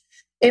just,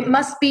 it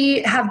must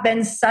have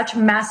been such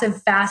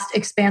massive, fast,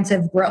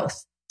 expansive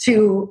growth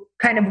to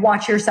kind of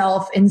watch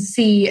yourself and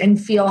see and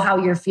feel how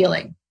you're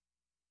feeling.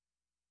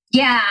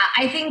 Yeah,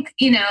 I think,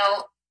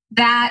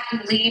 that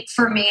leap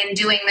for me in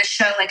doing the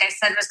show, like I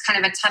said, was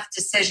kind of a tough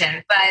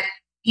decision. But,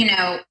 when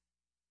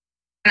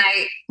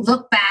I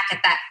look back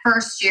at that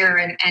first year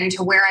and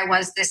to where I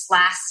was this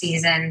last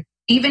season,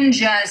 even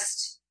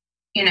just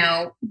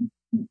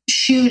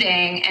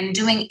shooting and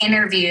doing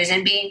interviews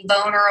and being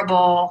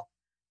vulnerable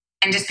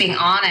and just being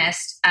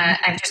honest,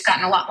 I've just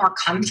gotten a lot more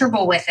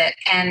comfortable with it.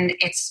 And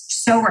it's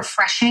so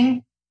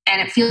refreshing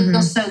and it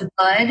feels so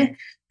good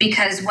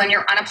because when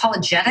you're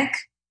unapologetic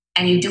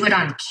and you do it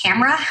on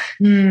camera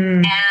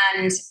and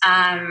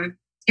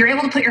you're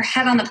able to put your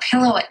head on the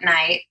pillow at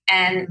night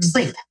and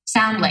sleep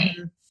soundly.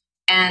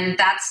 And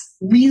that's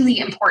really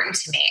important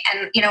to me.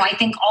 And, I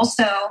think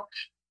also,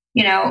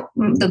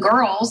 the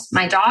girls,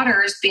 my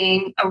daughters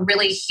being a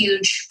really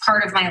huge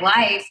part of my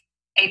life,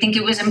 I think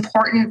it was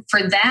important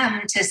for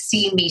them to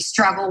see me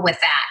struggle with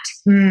that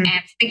and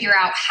figure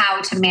out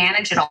how to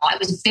manage it all. I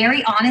was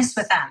very honest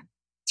with them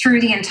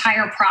through the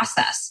entire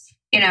process,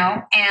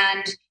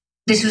 and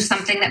this was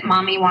something that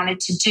mommy wanted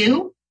to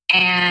do.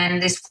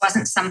 And this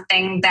wasn't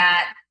something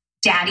that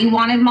daddy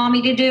wanted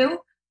mommy to do,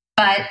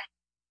 but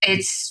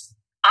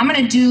I'm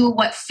going to do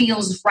what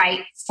feels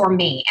right for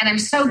me. And I'm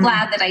so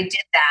glad that I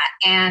did that.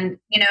 And,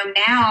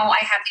 now I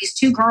have these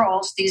two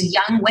girls, these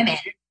young women,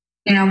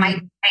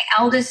 my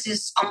eldest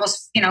is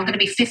almost, going to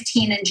be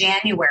 15 in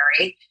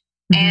January.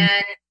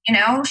 And,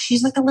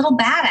 she's like a little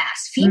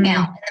badass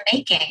female in the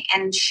making.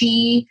 And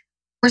she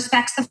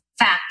respects the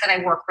fact that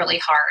I work really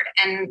hard.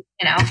 And,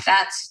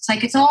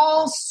 it's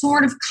all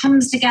sort of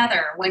comes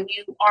together when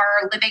you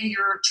are living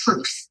your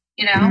truth,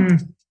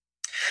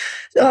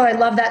 Oh, I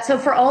love that. So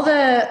for all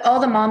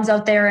the moms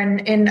out there,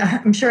 and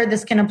I'm sure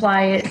this can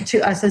apply to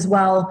us as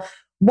well,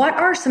 what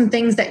are some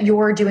things that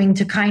you're doing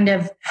to kind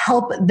of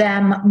help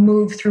them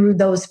move through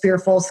those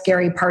fearful,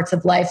 scary parts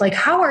of life? Like,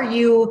 how are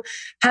you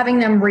having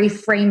them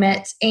reframe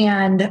it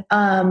and,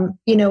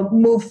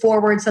 move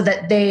forward so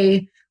that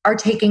they are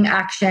taking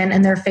action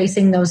and they're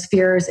facing those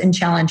fears and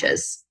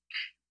challenges?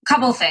 A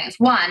couple of things.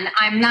 One,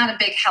 I'm not a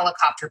big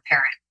helicopter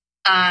parent.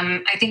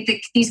 I think that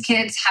these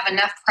kids have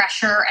enough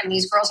pressure and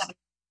these girls have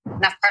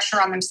enough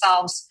pressure on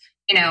themselves,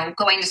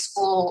 going to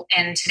school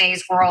in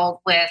today's world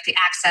with the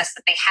access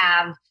that they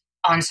have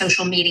on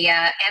social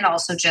media and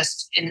also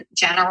just in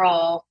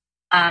general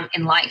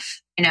in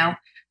life. I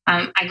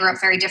grew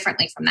up very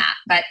differently from that.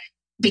 But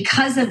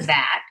because of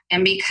that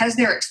and because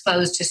they're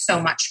exposed to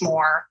so much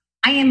more,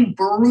 I am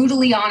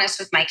brutally honest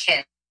with my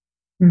kids.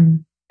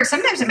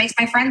 Sometimes it makes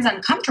my friends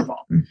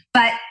uncomfortable,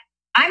 but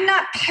I'm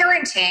not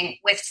parenting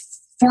with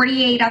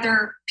 48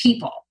 other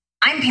people.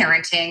 I'm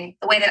parenting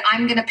the way that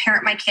I'm going to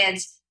parent my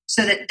kids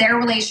so that their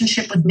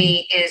relationship with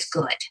me is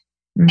good.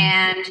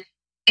 And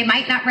it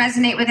might not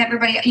resonate with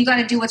everybody. You got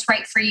to do what's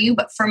right for you.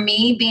 But for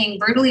me, being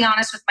brutally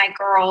honest with my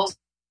girls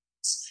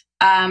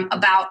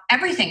about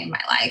everything in my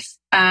life,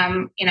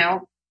 from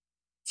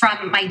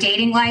my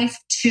dating life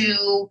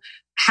to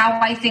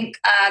how I think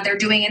they're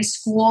doing in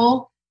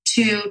school,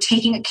 to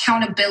taking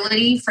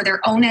accountability for their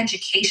own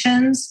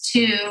educations,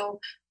 to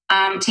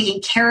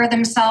taking care of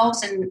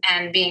themselves and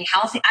being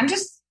healthy.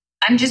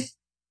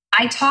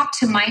 I talk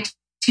to my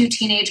two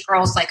teenage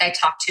girls like I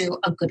talk to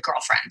a good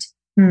girlfriend.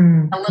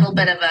 A little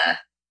bit of a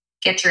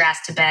get your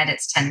ass to bed.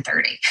 It's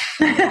 10:30.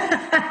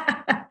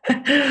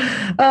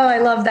 Oh, I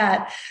love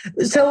that.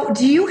 So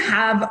do you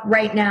have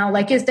right now,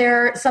 is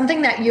there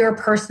something that you're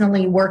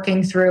personally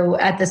working through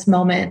at this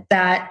moment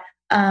that,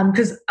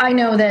 because I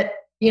know that,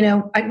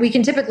 we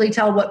can typically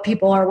tell what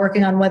people are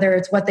working on, whether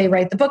it's what they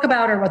write the book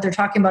about or what they're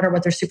talking about or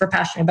what they're super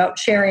passionate about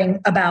sharing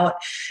about.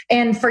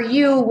 And for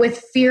you,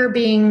 with fear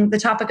being the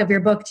topic of your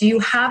book, do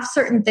you have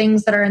certain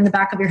things that are in the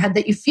back of your head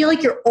that you feel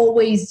like you're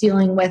always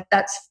dealing with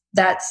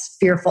that's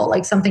fearful,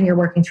 like something you're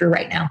working through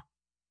right now?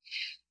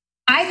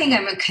 I think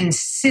I'm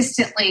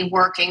consistently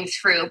working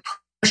through,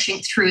 pushing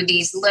through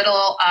these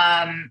little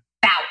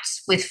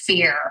bouts with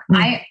fear.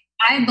 I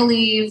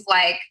believe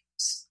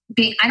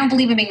I don't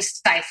believe in being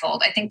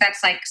stifled. I think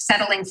that's like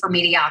settling for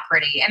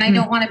mediocrity. And I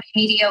don't want to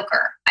be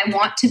mediocre. I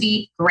want to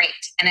be great.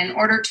 And in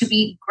order to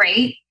be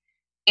great,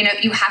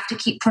 you have to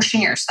keep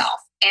pushing yourself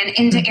and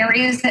into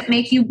areas that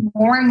make you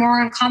more and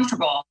more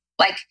uncomfortable.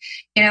 Like,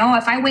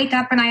 if I wake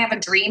up and I have a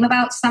dream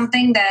about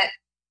something that,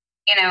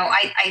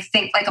 I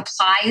think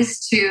applies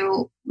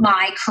to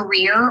my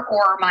career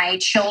or my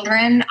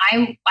children,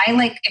 I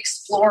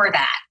explore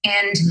that.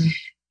 And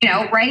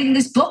writing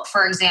this book,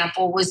 for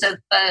example, was a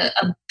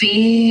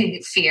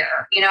big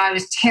fear. I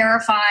was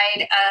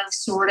terrified of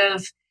sort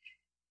of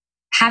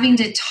having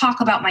to talk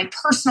about my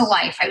personal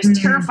life. I was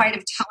terrified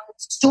of telling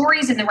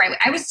stories in the right way.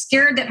 I was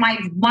scared that my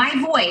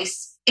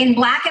voice in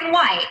black and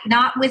white,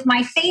 not with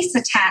my face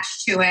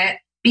attached to it,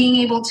 being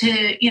able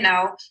to,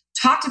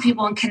 talk to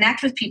people and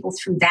connect with people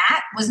through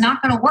that was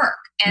not going to work.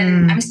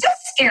 And I'm still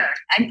scared.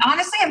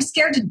 I'm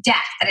scared to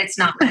death that it's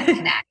not going to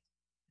connect.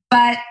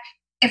 But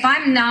if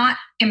I'm not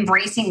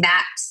embracing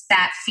that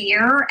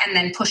fear and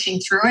then pushing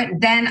through it,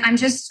 then I'm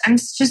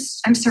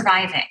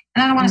surviving.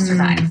 And I don't want to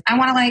survive. I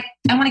want to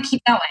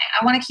keep going.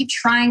 I want to keep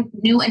trying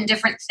new and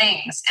different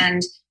things.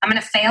 And I'm going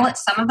to fail at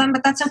some of them,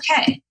 but that's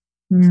okay.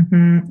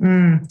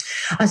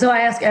 So I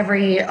ask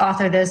every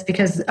author this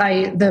because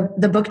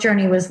the book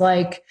journey was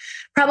like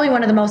probably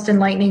one of the most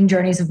enlightening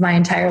journeys of my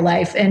entire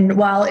life. And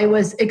while it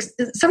was,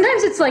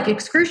 sometimes it's like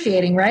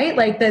excruciating, right?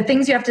 Like the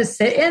things you have to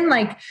sit in,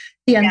 like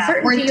the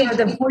uncertainty.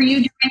 Were you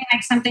doing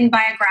like something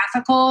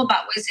biographical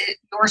about, was it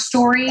your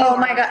story? Oh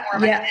my God.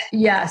 Yeah.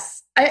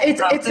 Yes.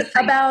 It's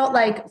about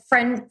like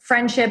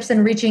friendships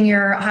and reaching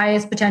your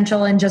highest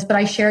potential, and but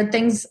I shared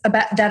things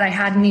about that I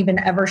hadn't even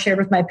ever shared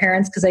with my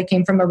parents because I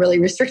came from a really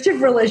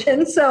restrictive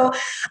religion. So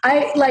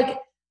I like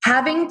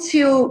having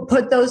to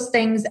put those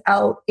things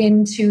out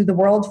into the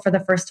world for the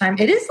first time.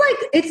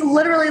 It's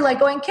literally like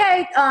going,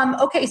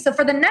 okay, so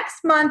for the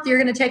next month, you're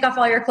going to take off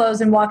all your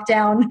clothes and walk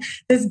down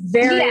this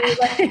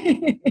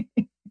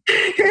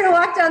you're going to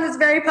walk down this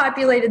very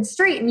populated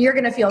street, and you're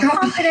going to feel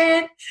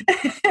confident,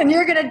 and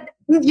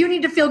you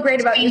need to feel great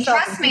about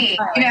yourself. Trust me,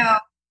 oh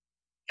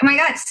my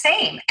God,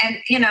 same. And,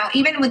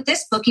 even with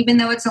this book, even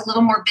though it's a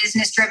little more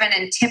business driven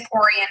and tip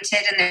oriented,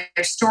 and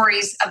there's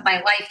stories of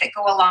my life that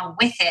go along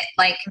with it.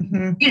 Like,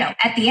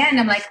 at the end,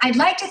 I'm like, I'd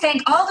like to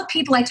thank all the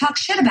people I talk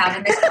shit about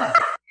in this book.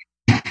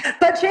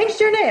 But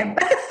changed your name.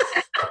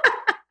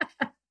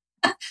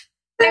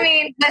 I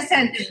mean,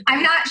 listen,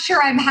 I'm not sure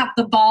I have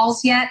the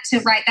balls yet to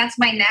write. That's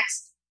my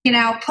next,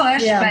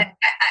 push. Yeah. But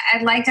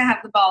I'd like to have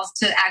the balls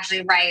to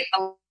actually write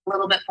a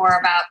little bit more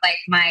about like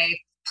my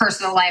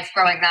personal life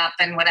growing up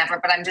and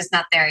whatever. But I'm just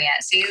not there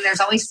yet. See, there's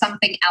always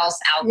something else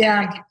out there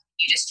to continue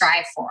to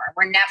strive for.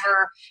 You're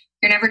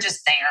never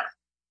just there.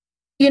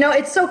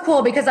 It's so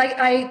cool because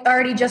I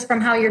already, just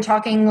from how you're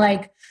talking,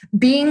 like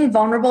being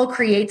vulnerable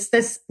creates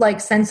this like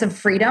sense of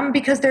freedom,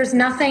 because there's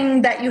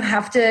nothing that you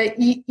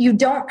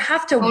don't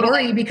have to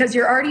worry, because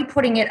you're already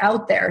putting it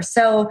out there.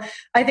 So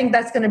I think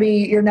that's going to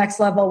be your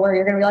next level, where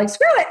you're going to be like,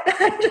 screw it.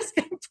 I'm just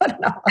going to put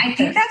it out. I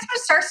think that's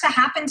what starts to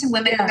happen to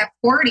women in their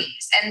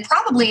 40s, and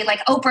probably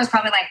like Oprah's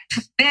probably like,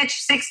 bitch,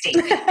 60.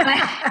 But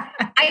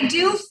I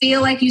do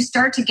feel like you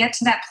start to get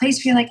to that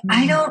place where you're like,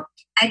 I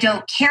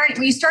don't care.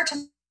 Where you start to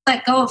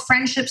let go of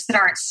friendships that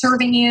aren't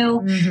serving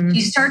you. Mm-hmm.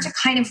 You start to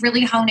kind of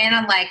really hone in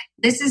on like,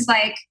 this is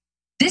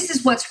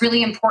what's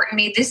really important to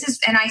me.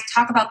 And I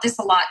talk about this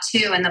a lot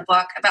too in the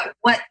book, about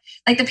what,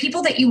 like the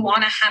people that you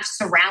want to have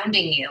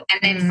surrounding you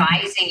and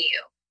advising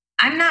you.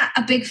 I'm not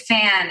a big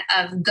fan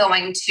of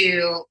going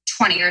to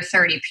 20 or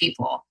 30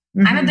 people.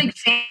 Mm-hmm. I'm a big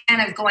fan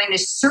of going to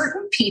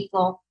certain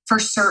people for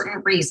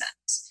certain reasons.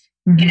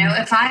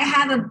 Mm-hmm. If I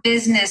have a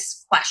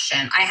business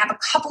question, I have a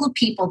couple of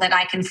people that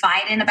I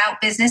confide in about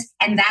business,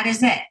 and that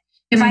is it.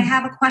 If I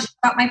have a question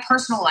about my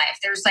personal life,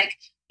 there's like,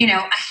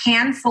 a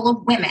handful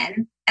of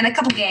women and a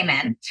couple gay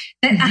men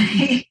that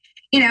I,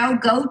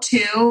 go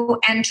to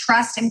and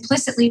trust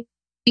implicitly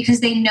because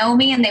they know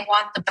me and they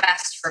want the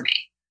best for me.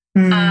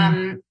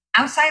 Mm.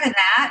 Outside of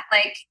that,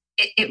 like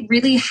it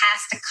really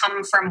has to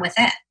come from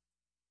within.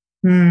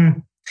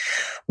 Mm.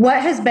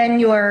 What has been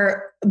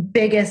your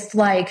biggest,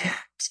 like,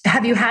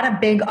 have you had a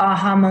big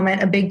aha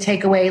moment, a big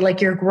takeaway,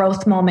 like your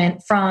growth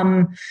moment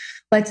from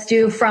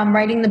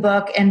writing the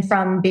book and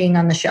from being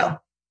on the show?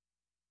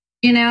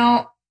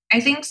 I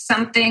think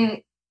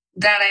something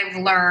that I've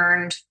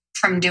learned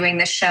from doing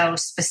the show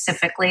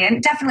specifically,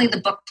 and definitely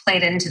the book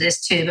played into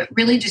this too, but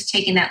really just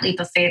taking that leap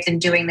of faith and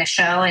doing the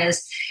show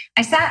is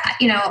I sat,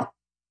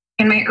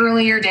 in my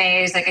earlier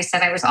days, like I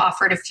said, I was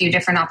offered a few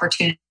different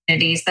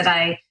opportunities that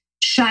I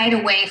shied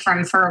away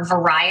from for a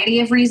variety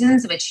of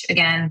reasons, which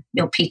again,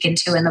 you'll peek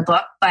into in the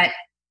book. But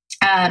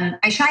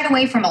I shied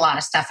away from a lot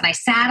of stuff, and I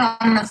sat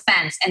on the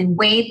fence and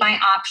weighed my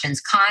options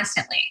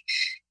constantly.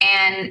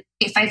 And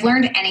if I've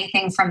learned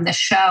anything from the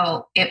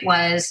show, it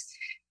was,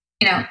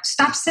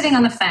 stop sitting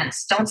on the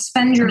fence. Don't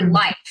spend your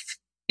life.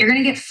 You're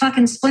going to get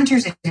fucking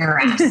splinters in your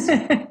ass. You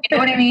know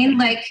what I mean?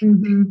 Like,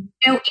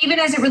 even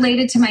as it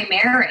related to my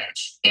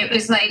marriage, it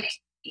was like,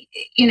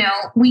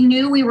 we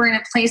knew we were in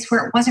a place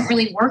where it wasn't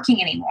really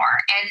working anymore.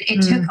 And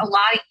it took a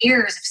lot of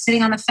years of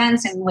sitting on the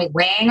fence and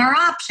weighing our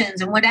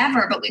options and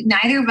whatever, but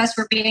neither of us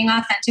were being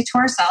authentic to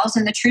ourselves.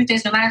 And the truth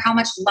is, no matter how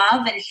much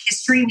love and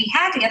history we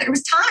had together, it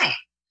was time.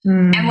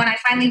 And when I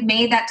finally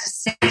made that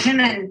decision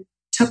and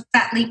took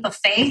that leap of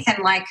faith and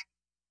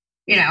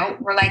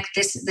we're like,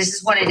 this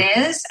is what it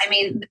is. I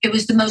mean, it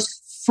was the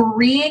most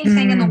freeing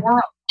thing in the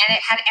world. And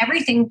it had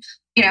everything.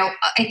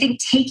 I think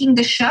taking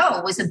the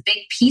show was a big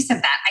piece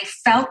of that. I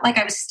felt like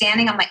I was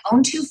standing on my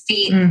own 2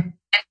 feet and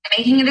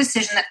making a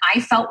decision that I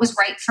felt was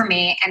right for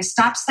me, and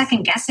stopped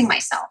second guessing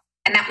myself.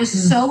 And that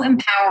was so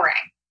empowering.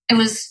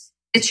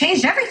 It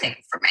changed everything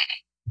for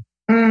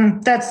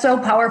me. That's so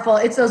powerful.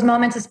 It's those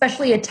moments,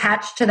 especially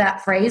attached to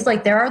that phrase.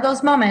 Like there are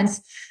those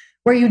moments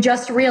where you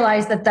just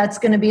realize that that's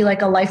going to be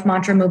like a life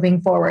mantra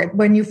moving forward.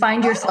 When you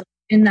find yourself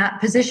in that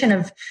position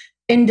of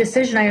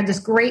indecision, I heard this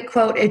great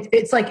quote.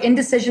 It's like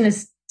indecision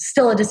is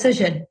still a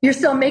decision. You're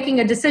still making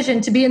a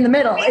decision to be in the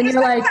middle, and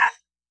you're like,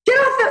 get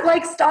off it,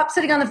 like stop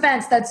sitting on the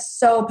fence. That's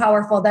so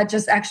powerful. That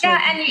just actually,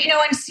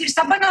 and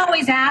someone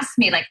always asks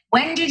me like,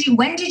 when did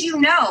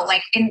you know?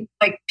 Like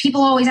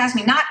people always ask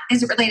me, not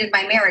as it related to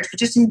my marriage, but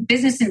just in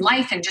business and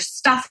life and just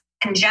stuff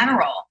in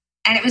general.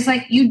 And it was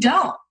like, you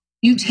don't.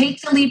 You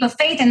take the leap of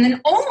faith, and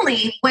then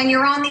only when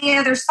you're on the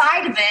other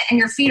side of it and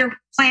your feet are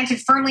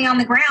planted firmly on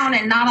the ground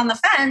and not on the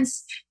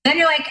fence, then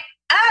you're like,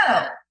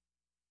 oh,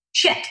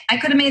 shit, I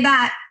could have made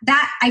that.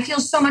 I feel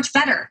so much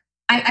better.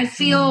 I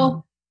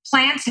feel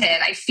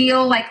planted. I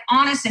feel like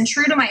honest and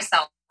true to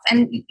myself.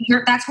 And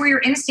that's where your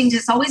instinct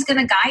is always going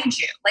to guide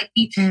you. Like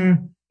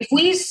if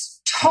we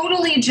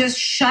totally just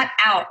shut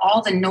out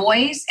all the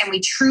noise and we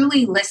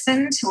truly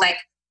listen to like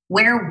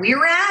where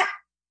we're at,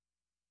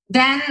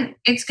 then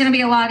it's going to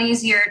be a lot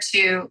easier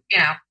to,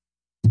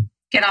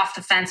 get off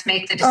the fence,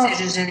 make the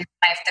decisions in your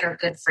life that are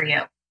good for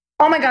you.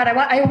 Oh my God.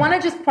 I want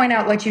to just point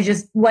out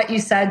what you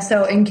said.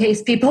 So in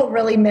case people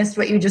really missed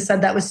what you just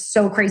said, that was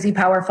so crazy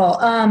powerful.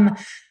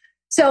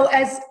 So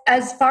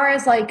as far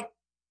as like,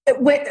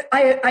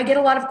 I get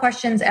a lot of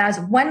questions as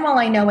when will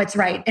I know it's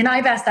right? And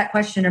I've asked that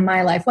question in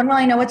my life. When will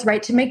I know it's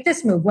right to make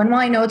this move? When will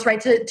I know it's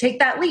right to take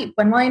that leap?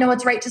 When will I know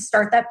it's right to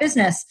start that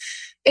business?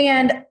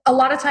 And a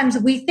lot of times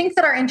we think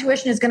that our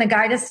intuition is going to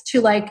guide us to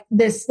like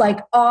this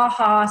like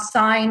aha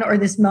sign or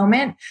this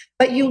moment.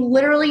 But you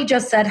literally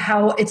just said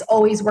how it's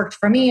always worked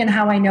for me and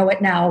how I know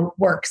it now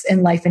works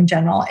in life in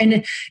general.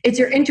 And it's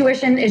your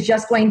intuition is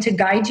just going to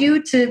guide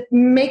you to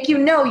make you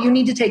know you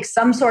need to take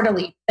some sort of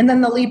leap. And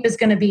then the leap is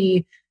going to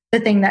be the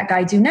thing that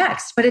guides you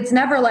next. But it's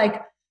never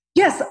like,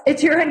 yes,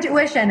 it's your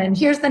intuition and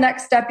here's the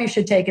next step you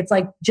should take. It's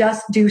like,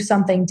 just do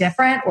something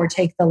different or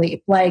take the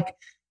leap. Like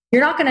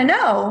you're not going to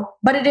know,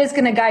 but it is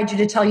going to guide you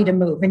to tell you to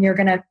move and you're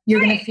going to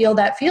feel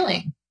that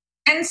feeling.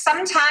 And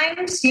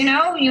sometimes,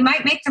 you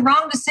might make the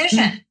wrong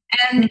decision.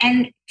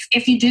 And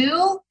if you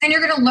do, then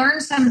you're going to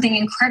learn something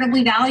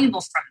incredibly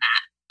valuable from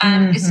that.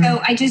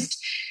 So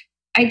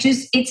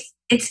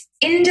it's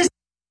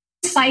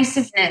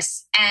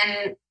indecisiveness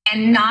and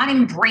not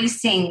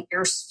embracing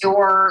your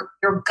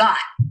gut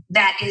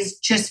that is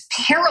just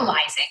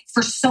paralyzing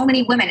for so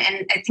many women.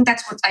 And I think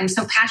that's what I'm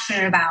so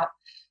passionate about,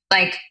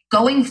 like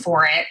going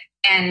for it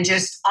and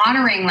just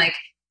honoring like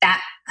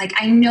that. Like,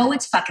 I know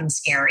it's fucking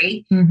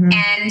scary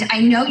and I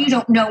know you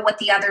don't know what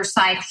the other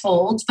side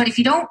holds, but if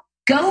you don't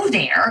go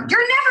there,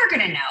 you're never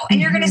going to know.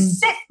 And you're going to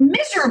sit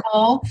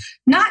miserable,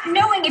 not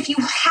knowing if you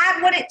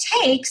had what it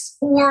takes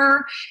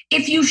or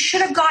if you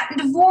should have gotten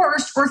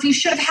divorced or if you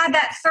should have had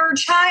that third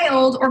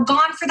child or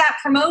gone for that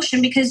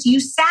promotion because you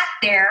sat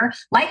there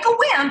like a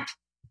wimp,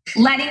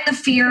 letting the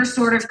fear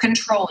sort of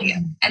control you.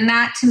 And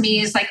that to me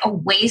is like a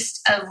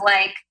waste of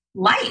like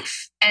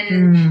life.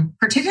 And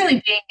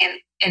particularly being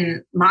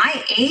in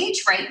my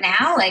age right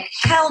now, like,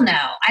 hell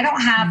no, I don't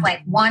have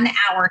like 1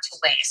 hour to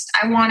waste.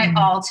 I want it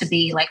all to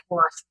be like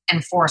worth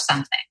and for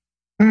something.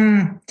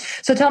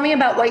 So tell me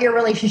about what your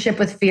relationship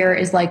with fear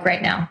is like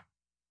right now.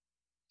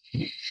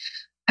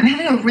 I'm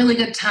having a really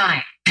good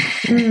time.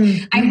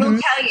 I will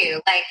tell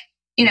you,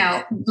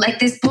 like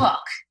this book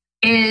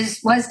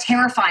was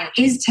terrifying,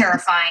 is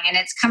terrifying, and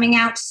it's coming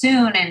out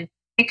soon. And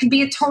it could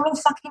be a total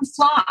fucking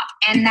flop.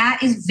 And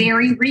that is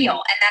very real.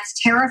 And that's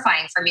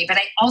terrifying for me. But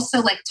I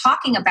also like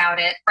talking about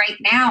it right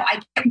now. I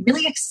get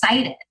really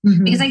excited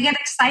because I get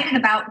excited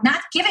about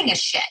not giving a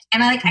shit.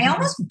 And I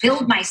almost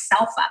build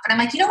myself up. And I'm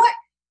like, you know what?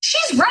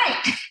 She's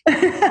right.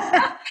 And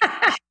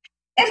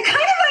kind of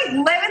like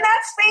live in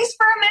that space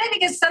for a minute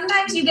because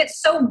sometimes you get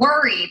so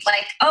worried.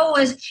 Like,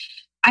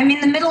 I'm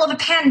in the middle of a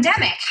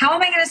pandemic. How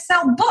am I going to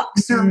sell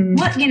books? Or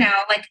what,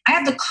 like I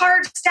have the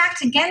cards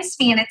stacked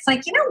against me. And it's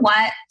like, you know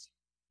what?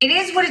 It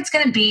is what it's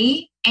going to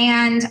be.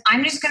 And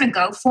I'm just going to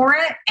go for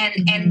it.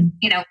 And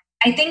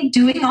I think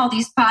doing all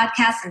these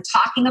podcasts and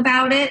talking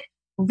about it,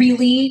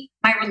 really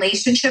my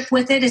relationship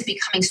with it is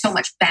becoming so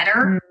much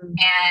better.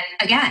 And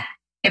again,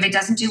 if it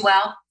doesn't do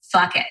well,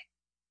 fuck it.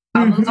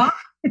 I'll move on.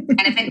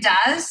 And if it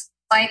does,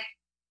 like,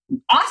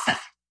 awesome.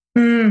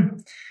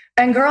 And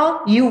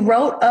girl, you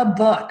wrote a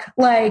book.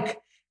 Like,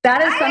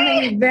 that is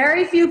something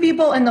very few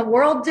people in the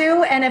world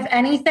do. And if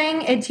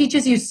anything, it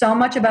teaches you so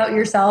much about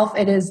yourself.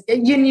 It is,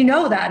 you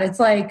know that. It's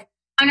like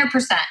 100%.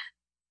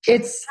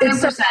 It's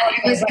 100%.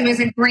 It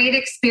was a great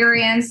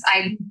experience.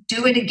 I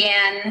do it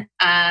again.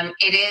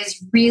 It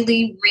is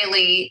really,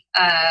 really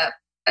a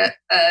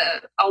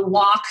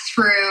walk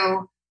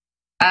through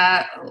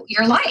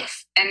your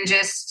life and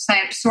just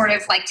sort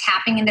of like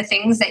tapping into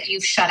things that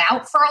you've shut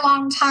out for a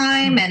long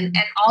time. And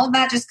all of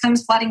that just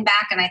comes flooding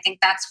back. And I think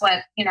that's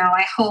what,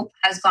 I hope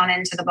has gone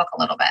into the book a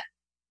little bit.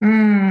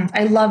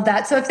 I love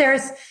that. So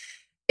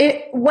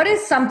what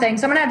is something,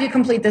 so I'm going to have you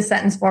complete this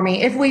sentence for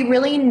me. If we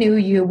really knew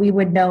you, we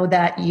would know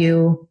that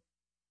you,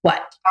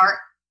 what? Are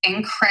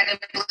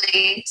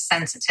incredibly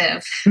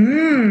sensitive.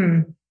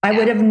 I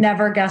would have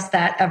never guessed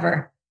that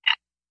ever.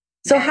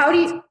 So how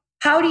do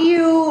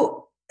you,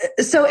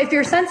 so if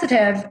you're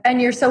sensitive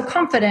and you're so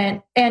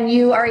confident and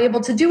you are able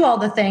to do all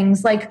the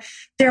things, like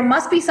there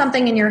must be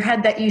something in your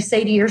head that you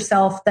say to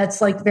yourself that's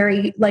like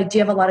very, like, do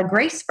you have a lot of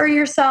grace for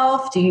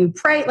yourself? Do you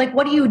pray? Like,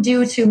 what do you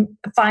do to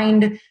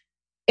find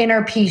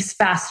inner peace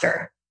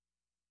faster?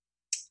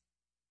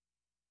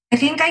 I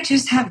think I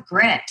just have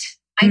grit.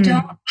 I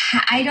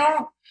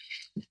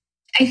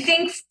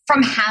think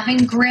from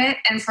having grit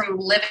and from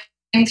living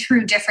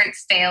through different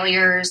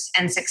failures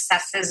and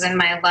successes in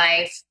my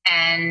life,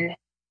 and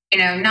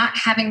not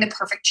having the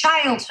perfect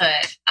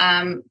childhood,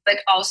 but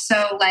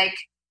also like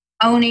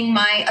owning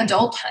my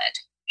adulthood.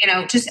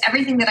 Just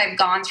everything that I've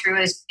gone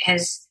through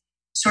has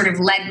sort of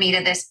led me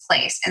to this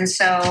place. And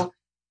so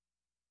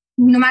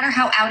no matter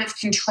how out of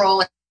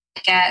control it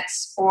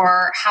gets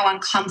or how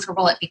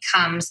uncomfortable it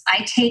becomes,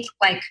 I take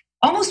like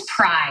almost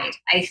pride,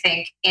 I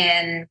think,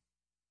 in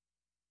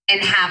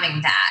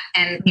having that.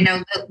 And,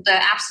 the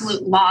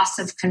absolute loss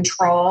of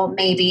control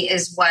maybe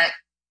is what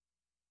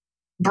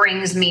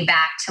brings me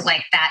back to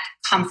like that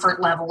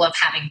comfort level of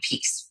having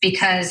peace.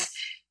 Because,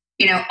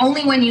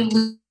 only when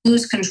you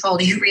lose control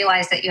do you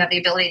realize that you have the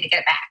ability to get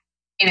it back,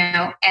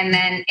 and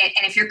then,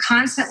 and if you're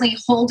constantly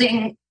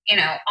holding,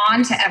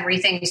 onto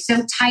everything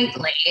so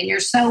tightly and you're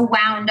so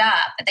wound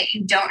up that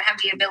you don't have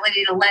the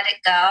ability to let it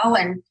go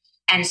and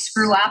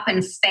screw up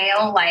and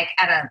fail like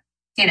at a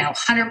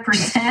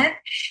 100%,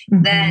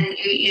 then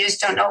you just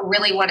don't know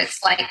really what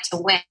it's like to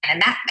win.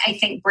 And that, I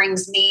think,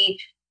 brings me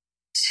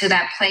to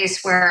that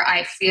place where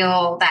I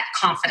feel that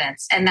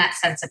confidence and that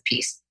sense of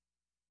peace.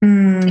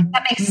 If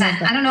that makes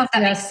sense. I don't know if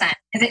that makes sense.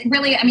 Because it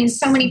really,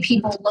 so many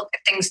people look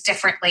at things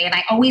differently. And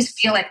I always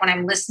feel like when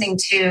I'm listening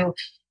to,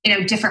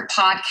 different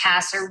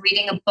podcasts or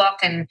reading a book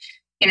and,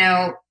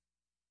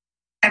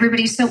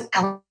 everybody's so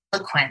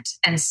eloquent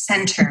and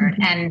centered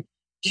and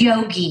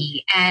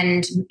yogi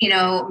and,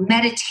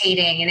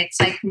 meditating. And it's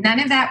like, none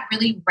of that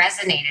really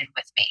resonated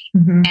with me.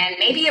 And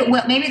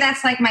maybe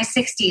that's like my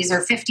 60s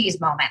or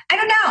 50s moment. I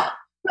don't know.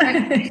 But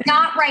it's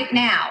not right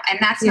now. And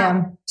that's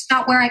it's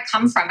not where I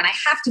come from. And I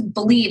have to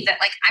believe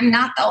that like, I'm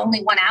not the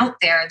only one out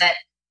there that,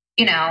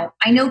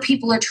 I know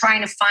people are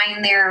trying to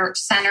find their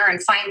center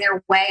and find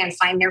their way and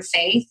find their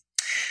faith.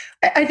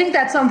 I think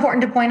that's so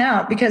important to point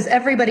out because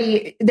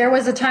there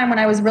was a time when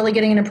I was really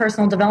getting into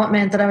personal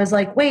development that I was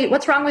like, wait,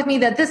 what's wrong with me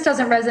that this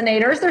doesn't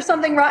resonate? Or is there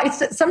something wrong?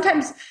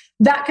 Sometimes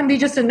that can be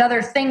just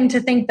another thing to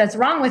think that's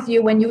wrong with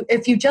you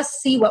if you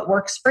just see what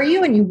works for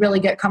you and you really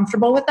get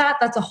comfortable with that,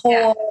 that's a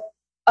whole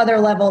other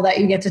level that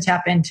you get to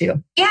tap into.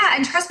 Yeah.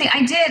 And trust me,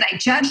 I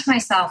judged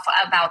myself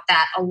about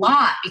that a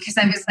lot because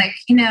I was like,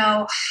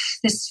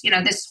 this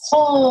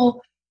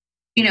whole,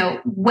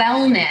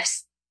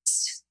 wellness,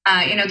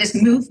 this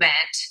movement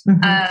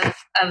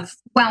of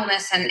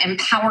wellness and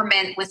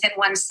empowerment within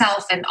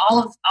oneself and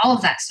all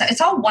of that stuff.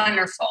 It's all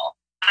wonderful.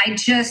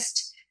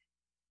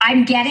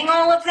 I'm getting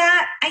all of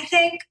that. I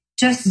think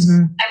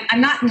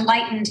I'm not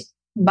enlightened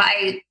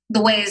by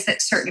the ways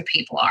that certain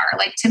people are.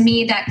 Like to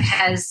me, that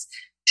has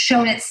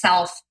shown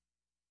itself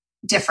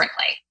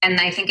differently. And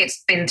I think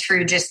it's been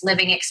through just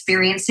living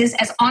experiences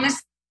as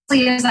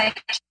honestly as I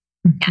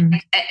can.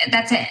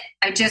 That's it.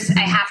 I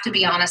have to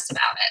be honest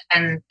about it.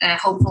 And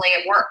hopefully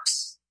it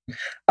works.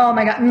 Oh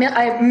my God.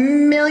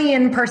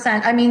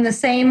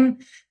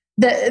 1,000,000%.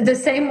 The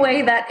same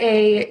way that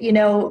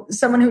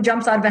someone who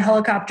jumps out of a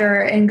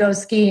helicopter and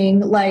goes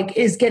skiing, like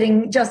is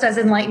getting just as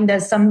enlightened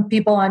as some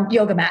people on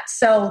yoga mats.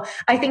 So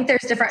I think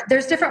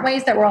there's different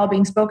ways that we're all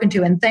being spoken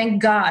to, and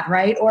thank God,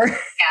 right? Or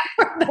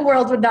the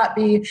world would not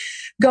be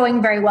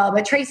going very well.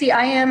 But Tracy,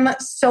 I am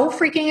so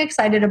freaking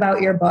excited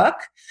about your book.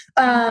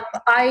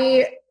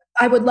 I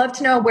would love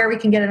to know where we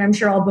can get it. I'm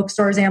sure all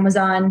bookstores,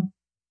 Amazon.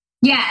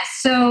 Yeah,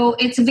 so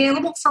it's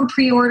available for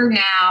pre-order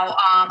now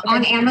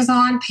on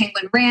Amazon,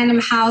 Penguin Random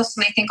House,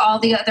 and I think all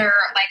the other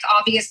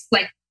obvious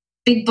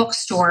big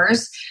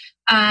bookstores.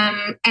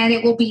 And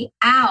it will be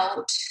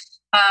out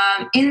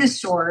in the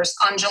stores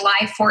on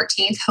July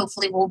 14th.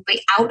 Hopefully we'll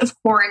be out of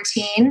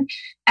quarantine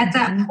at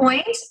that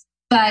point.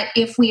 But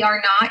if we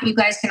are not, you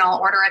guys can all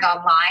order it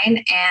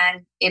online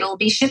and it'll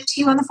be shipped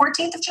to you on the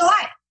 14th of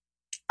July.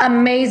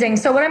 Amazing.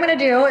 So what I'm going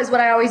to do is what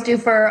I always do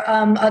for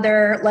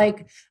other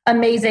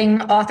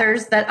amazing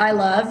authors that I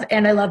love,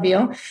 and I love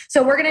you.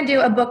 So we're going to do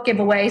a book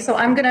giveaway. So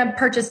I'm going to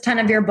purchase 10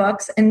 of your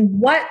books.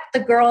 And what the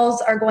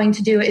girls are going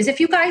to do is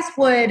if you guys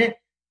would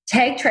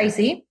tag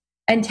Tracy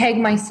and tag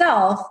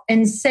myself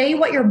and say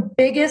what your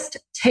biggest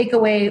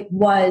takeaway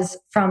was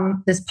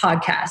from this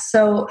podcast.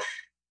 So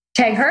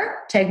tag her,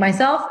 tag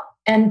myself,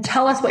 and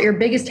tell us what your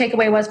biggest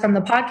takeaway was from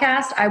the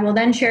podcast. I will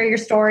then share your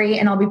story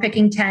and I'll be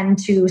picking 10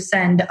 to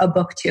send a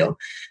book to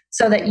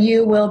so that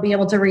you will be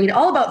able to read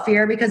all about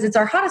fear because it's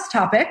our hottest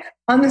topic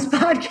on this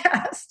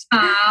podcast.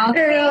 Oh, it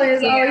really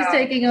is always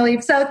taking a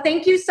leap. So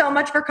thank you so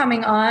much for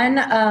coming on.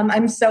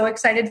 I'm so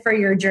excited for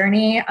your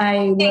journey.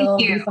 I will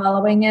be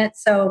following it.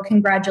 So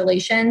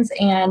congratulations.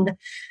 And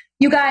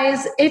you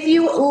guys, if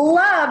you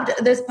loved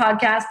this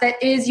podcast,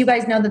 you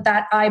guys know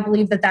that I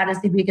believe that is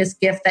the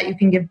biggest gift that you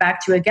can give back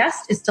to a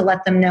guest is to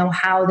let them know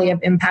how they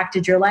have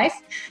impacted your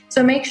life.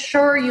 So make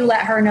sure you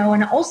let her know.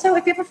 And also,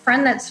 if you have a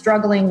friend that's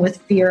struggling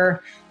with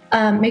fear,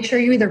 make sure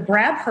you either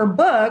grab her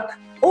book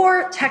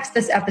or text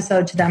this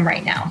episode to them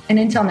right now. And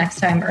until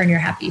next time, earn your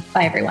happy.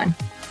 Bye, everyone.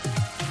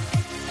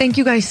 Thank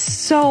you guys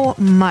so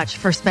much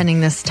for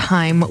spending this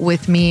time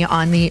with me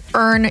on the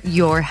Earn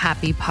Your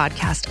Happy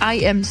podcast. I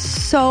am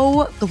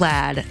so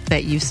glad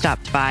that you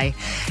stopped by.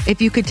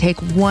 If you could take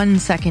 1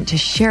 second to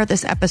share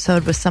this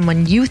episode with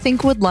someone you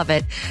think would love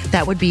it,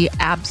 that would be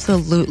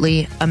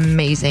absolutely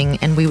amazing,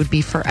 and we would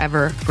be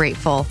forever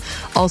grateful.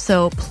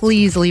 Also,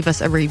 please leave us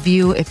a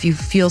review if you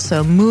feel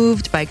so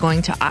moved by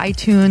going to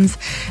iTunes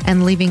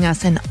and leaving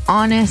us an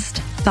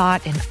honest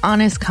thought, an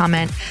honest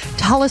comment.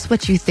 Tell us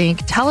what you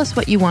think. Tell us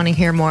what you want to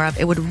hear more of.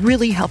 It would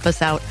really help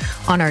us out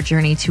on our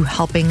journey to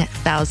helping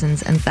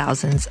thousands and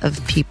thousands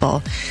of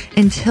people.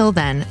 Until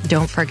then,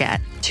 don't forget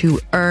to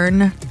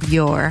earn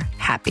your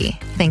happy.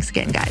 Thanks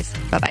again, guys.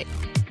 Bye-bye.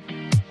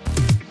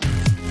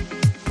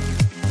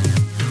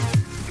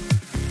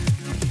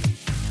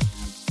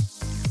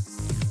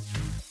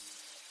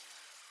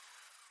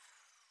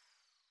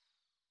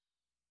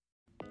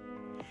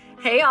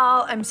 Hey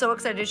all, I'm so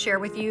excited to share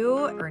with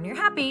you, Earn Your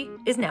Happy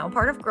is now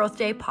part of Growth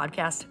Day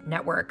Podcast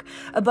Network.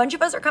 A bunch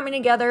of us are coming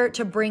together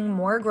to bring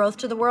more growth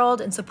to the world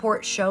and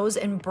support shows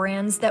and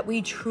brands that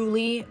we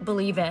truly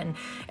believe in.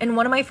 And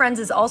one of my friends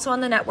is also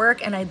on the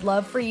network, and I'd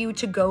love for you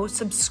to go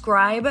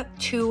subscribe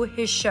to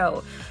his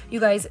show. You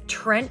guys,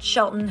 Trent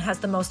Shelton has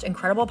the most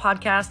incredible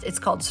podcast. It's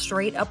called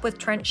Straight Up with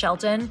Trent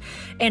Shelton,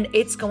 and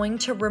it's going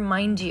to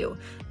remind you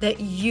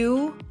that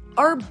you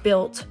are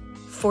built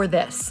for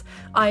this.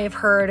 I have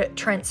heard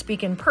Trent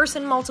speak in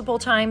person multiple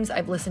times.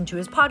 I've listened to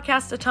his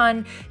podcast a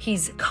ton.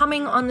 He's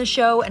coming on the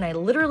show, and I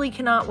literally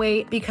cannot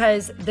wait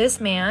because this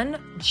man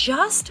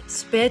just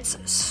spits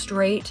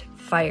straight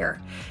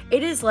fire.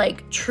 It is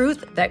like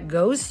truth that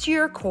goes to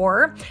your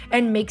core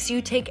and makes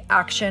you take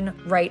action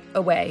right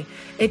away.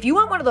 If you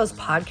want one of those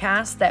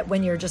podcasts that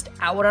when you're just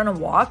out on a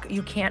walk,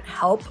 you can't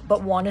help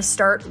but want to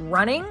start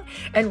running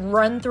and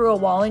run through a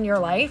wall in your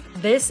life,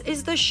 this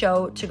is the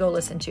show to go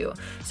listen to.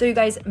 So you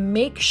guys,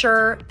 make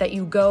sure that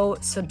you go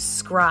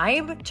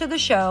subscribe to the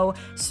show,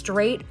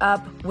 Straight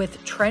Up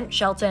with Trent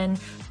Shelton.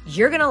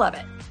 You're going to love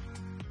it.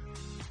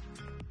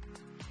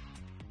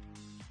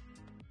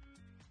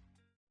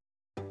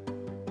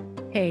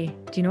 Hey,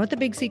 do you know what the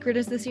big secret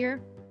is this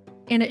year?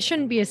 And it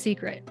shouldn't be a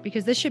secret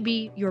because this should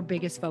be your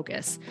biggest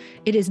focus.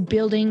 It is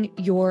building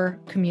your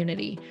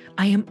community.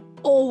 I am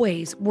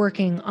always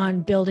working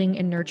on building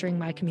and nurturing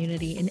my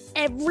community, and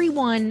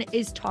everyone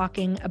is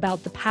talking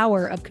about the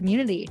power of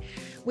community.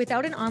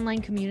 Without an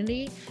online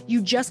community,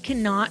 you just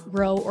cannot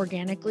grow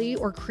organically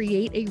or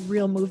create a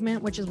real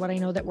movement, which is what I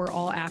know that we're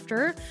all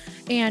after.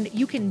 And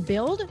you can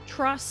build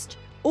trust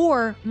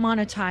or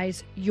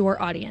monetize your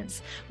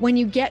audience. When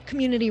you get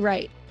community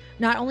right,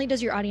 not only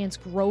does your audience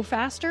grow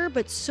faster,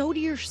 but so do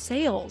your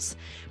sales.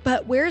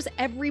 But where's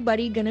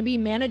everybody going to be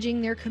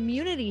managing their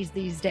communities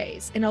these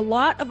days? And a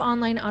lot of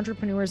online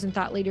entrepreneurs and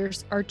thought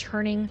leaders are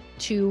turning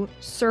to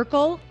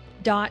Circle.so.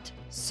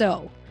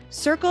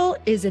 Circle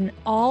is an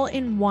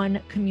all-in-one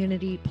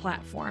community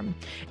platform.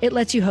 It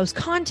lets you host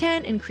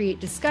content and create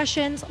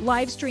discussions,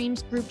 live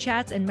streams, group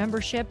chats, and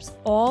memberships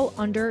all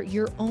under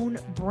your own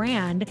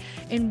brand.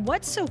 And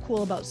what's so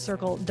cool about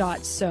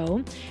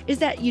Circle.so is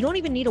that you don't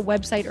even need a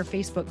website or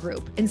Facebook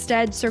group.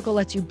 Instead, Circle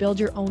lets you build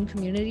your own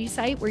community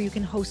site where you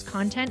can host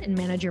content and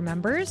manage your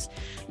members.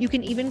 You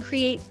can even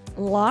create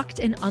locked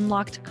and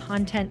unlocked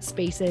content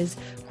spaces,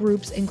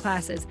 groups, and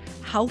classes.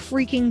 How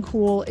freaking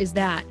cool is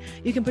that?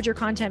 You can put your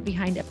content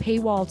behind a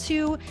paywall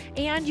too,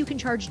 and you can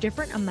charge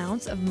different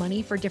amounts of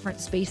money for different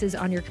spaces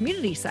on your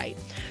community site.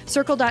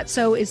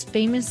 Circle.so is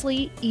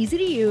famously easy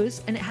to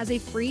use, and it has a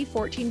free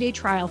 14-day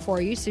trial for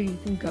you, so you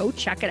can go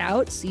check it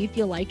out, see if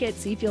you like it,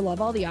 see if you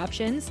love all the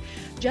options.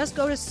 Just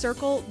go to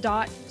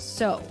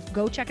Circle.so.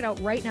 Go check it out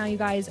right now, you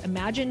guys.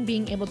 Imagine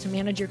being able to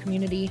manage your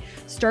community,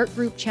 start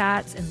group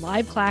chats and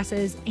live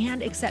classes,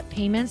 and accept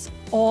payments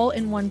all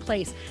in one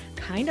place.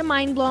 Kind of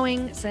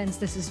mind-blowing since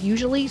this is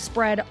usually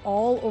spread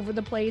all over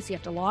the place. You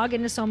have to log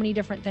into so many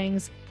different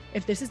things.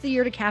 If this is the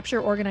year to capture,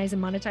 organize,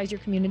 and monetize your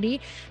community,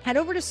 head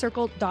over to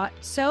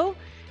Circle.so.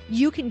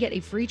 You can get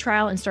a free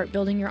trial and start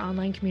building your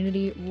online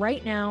community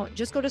right now.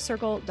 Just go to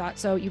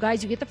Circle.so. You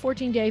guys, you get the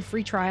 14-day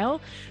free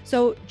trial.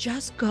 So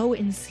just go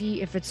and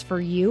see if it's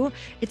for you.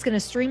 It's going to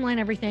streamline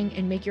everything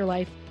and make your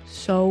life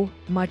so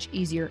much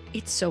easier.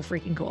 It's so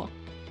freaking cool.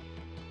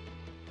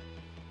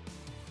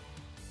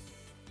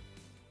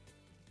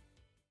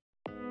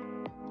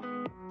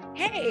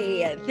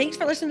 Hey, thanks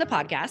for listening to the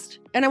podcast.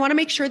 And I want to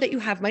make sure that you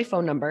have my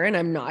phone number, and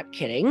I'm not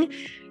kidding.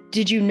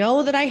 Did you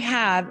know that I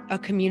have a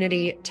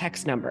community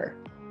text number?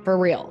 For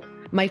real.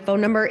 My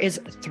phone number is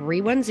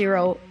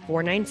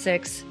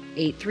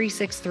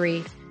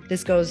 310-496-8363.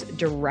 This goes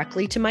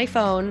directly to my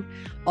phone.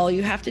 All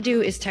you have to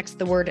do is text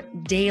the word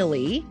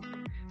daily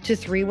to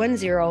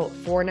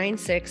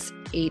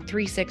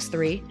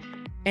 310-496-8363.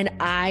 And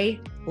I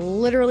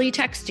literally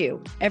text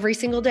you every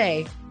single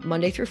day,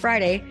 Monday through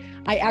Friday.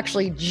 I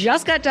actually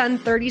just got done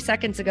 30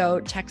 seconds ago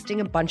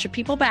texting a bunch of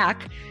people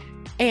back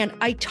And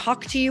I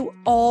talk to you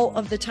all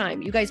of the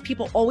time. You guys,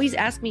 people always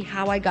ask me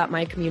how I got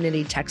my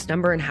community text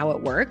number and how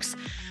it works.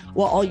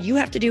 Well, all you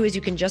have to do is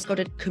you can just go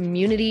to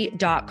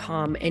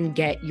community.com and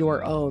get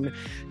your own.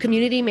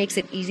 Community makes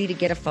it easy to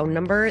get a phone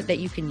number that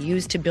you can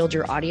use to build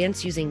your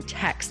audience using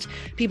text.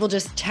 People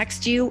just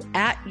text you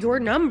at your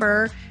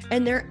number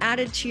and they're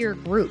added to your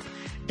group.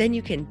 Then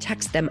you can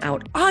text them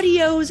out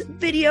audios,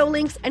 video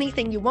links,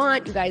 anything you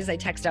want. You guys, I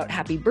text out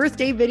happy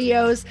birthday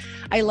videos.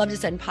 I love to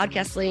send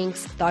podcast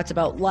links, thoughts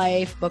about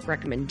life, book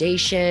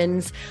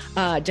recommendations,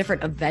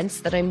 different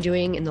events that I'm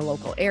doing in the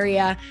local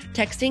area.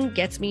 Texting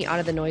gets me out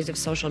of the noise of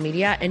social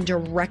media and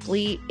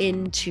directly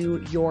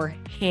into your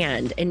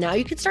hand. And now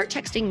you can start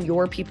texting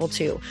your people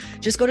too.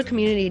 Just go to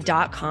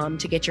community.com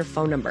to get your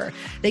phone number.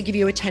 They give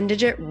you a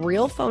 10-digit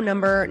real phone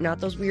number,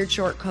 not those weird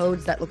short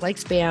codes that look like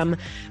spam,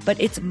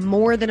 but it's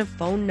more than a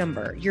phone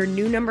number. Your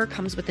new number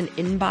comes with an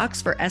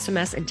inbox for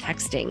SMS and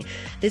texting.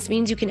 This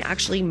means you can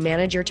actually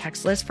manage your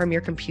text list from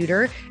your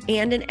computer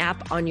and an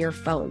app on your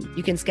phone.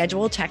 You can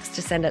schedule text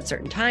to send at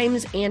certain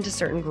times and to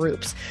certain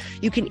groups.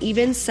 You can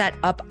even set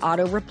up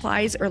auto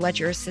replies or let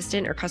your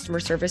assistant or customer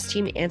service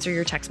team answer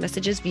your text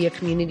messages via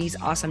Community's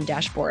awesome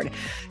dashboard.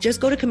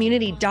 Just go to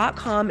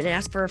community.com and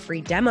ask for a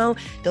free demo.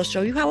 They'll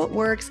show you how it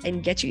works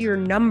and get you your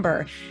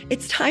number.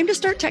 It's time to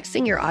start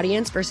texting your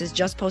audience versus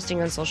just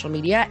posting on social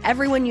media.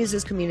 Everyone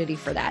uses Community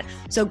for that.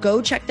 So go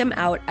check them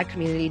out at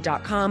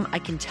community.com. I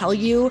can tell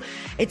you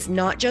it's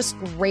not just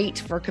great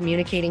for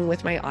communicating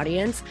with my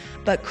audience,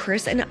 but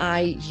Chris and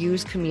I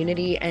use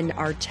Community and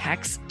our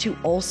texts to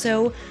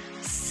also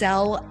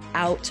sell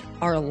out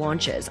our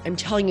launches. I'm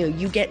telling you,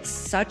 you get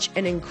such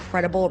an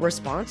incredible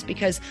response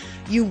because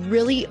you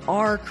really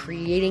are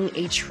creating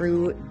a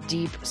true,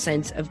 deep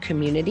sense of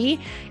community.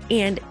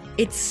 And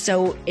it's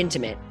so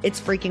intimate. It's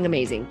freaking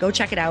amazing. Go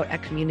check it out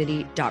at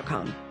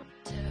community.com.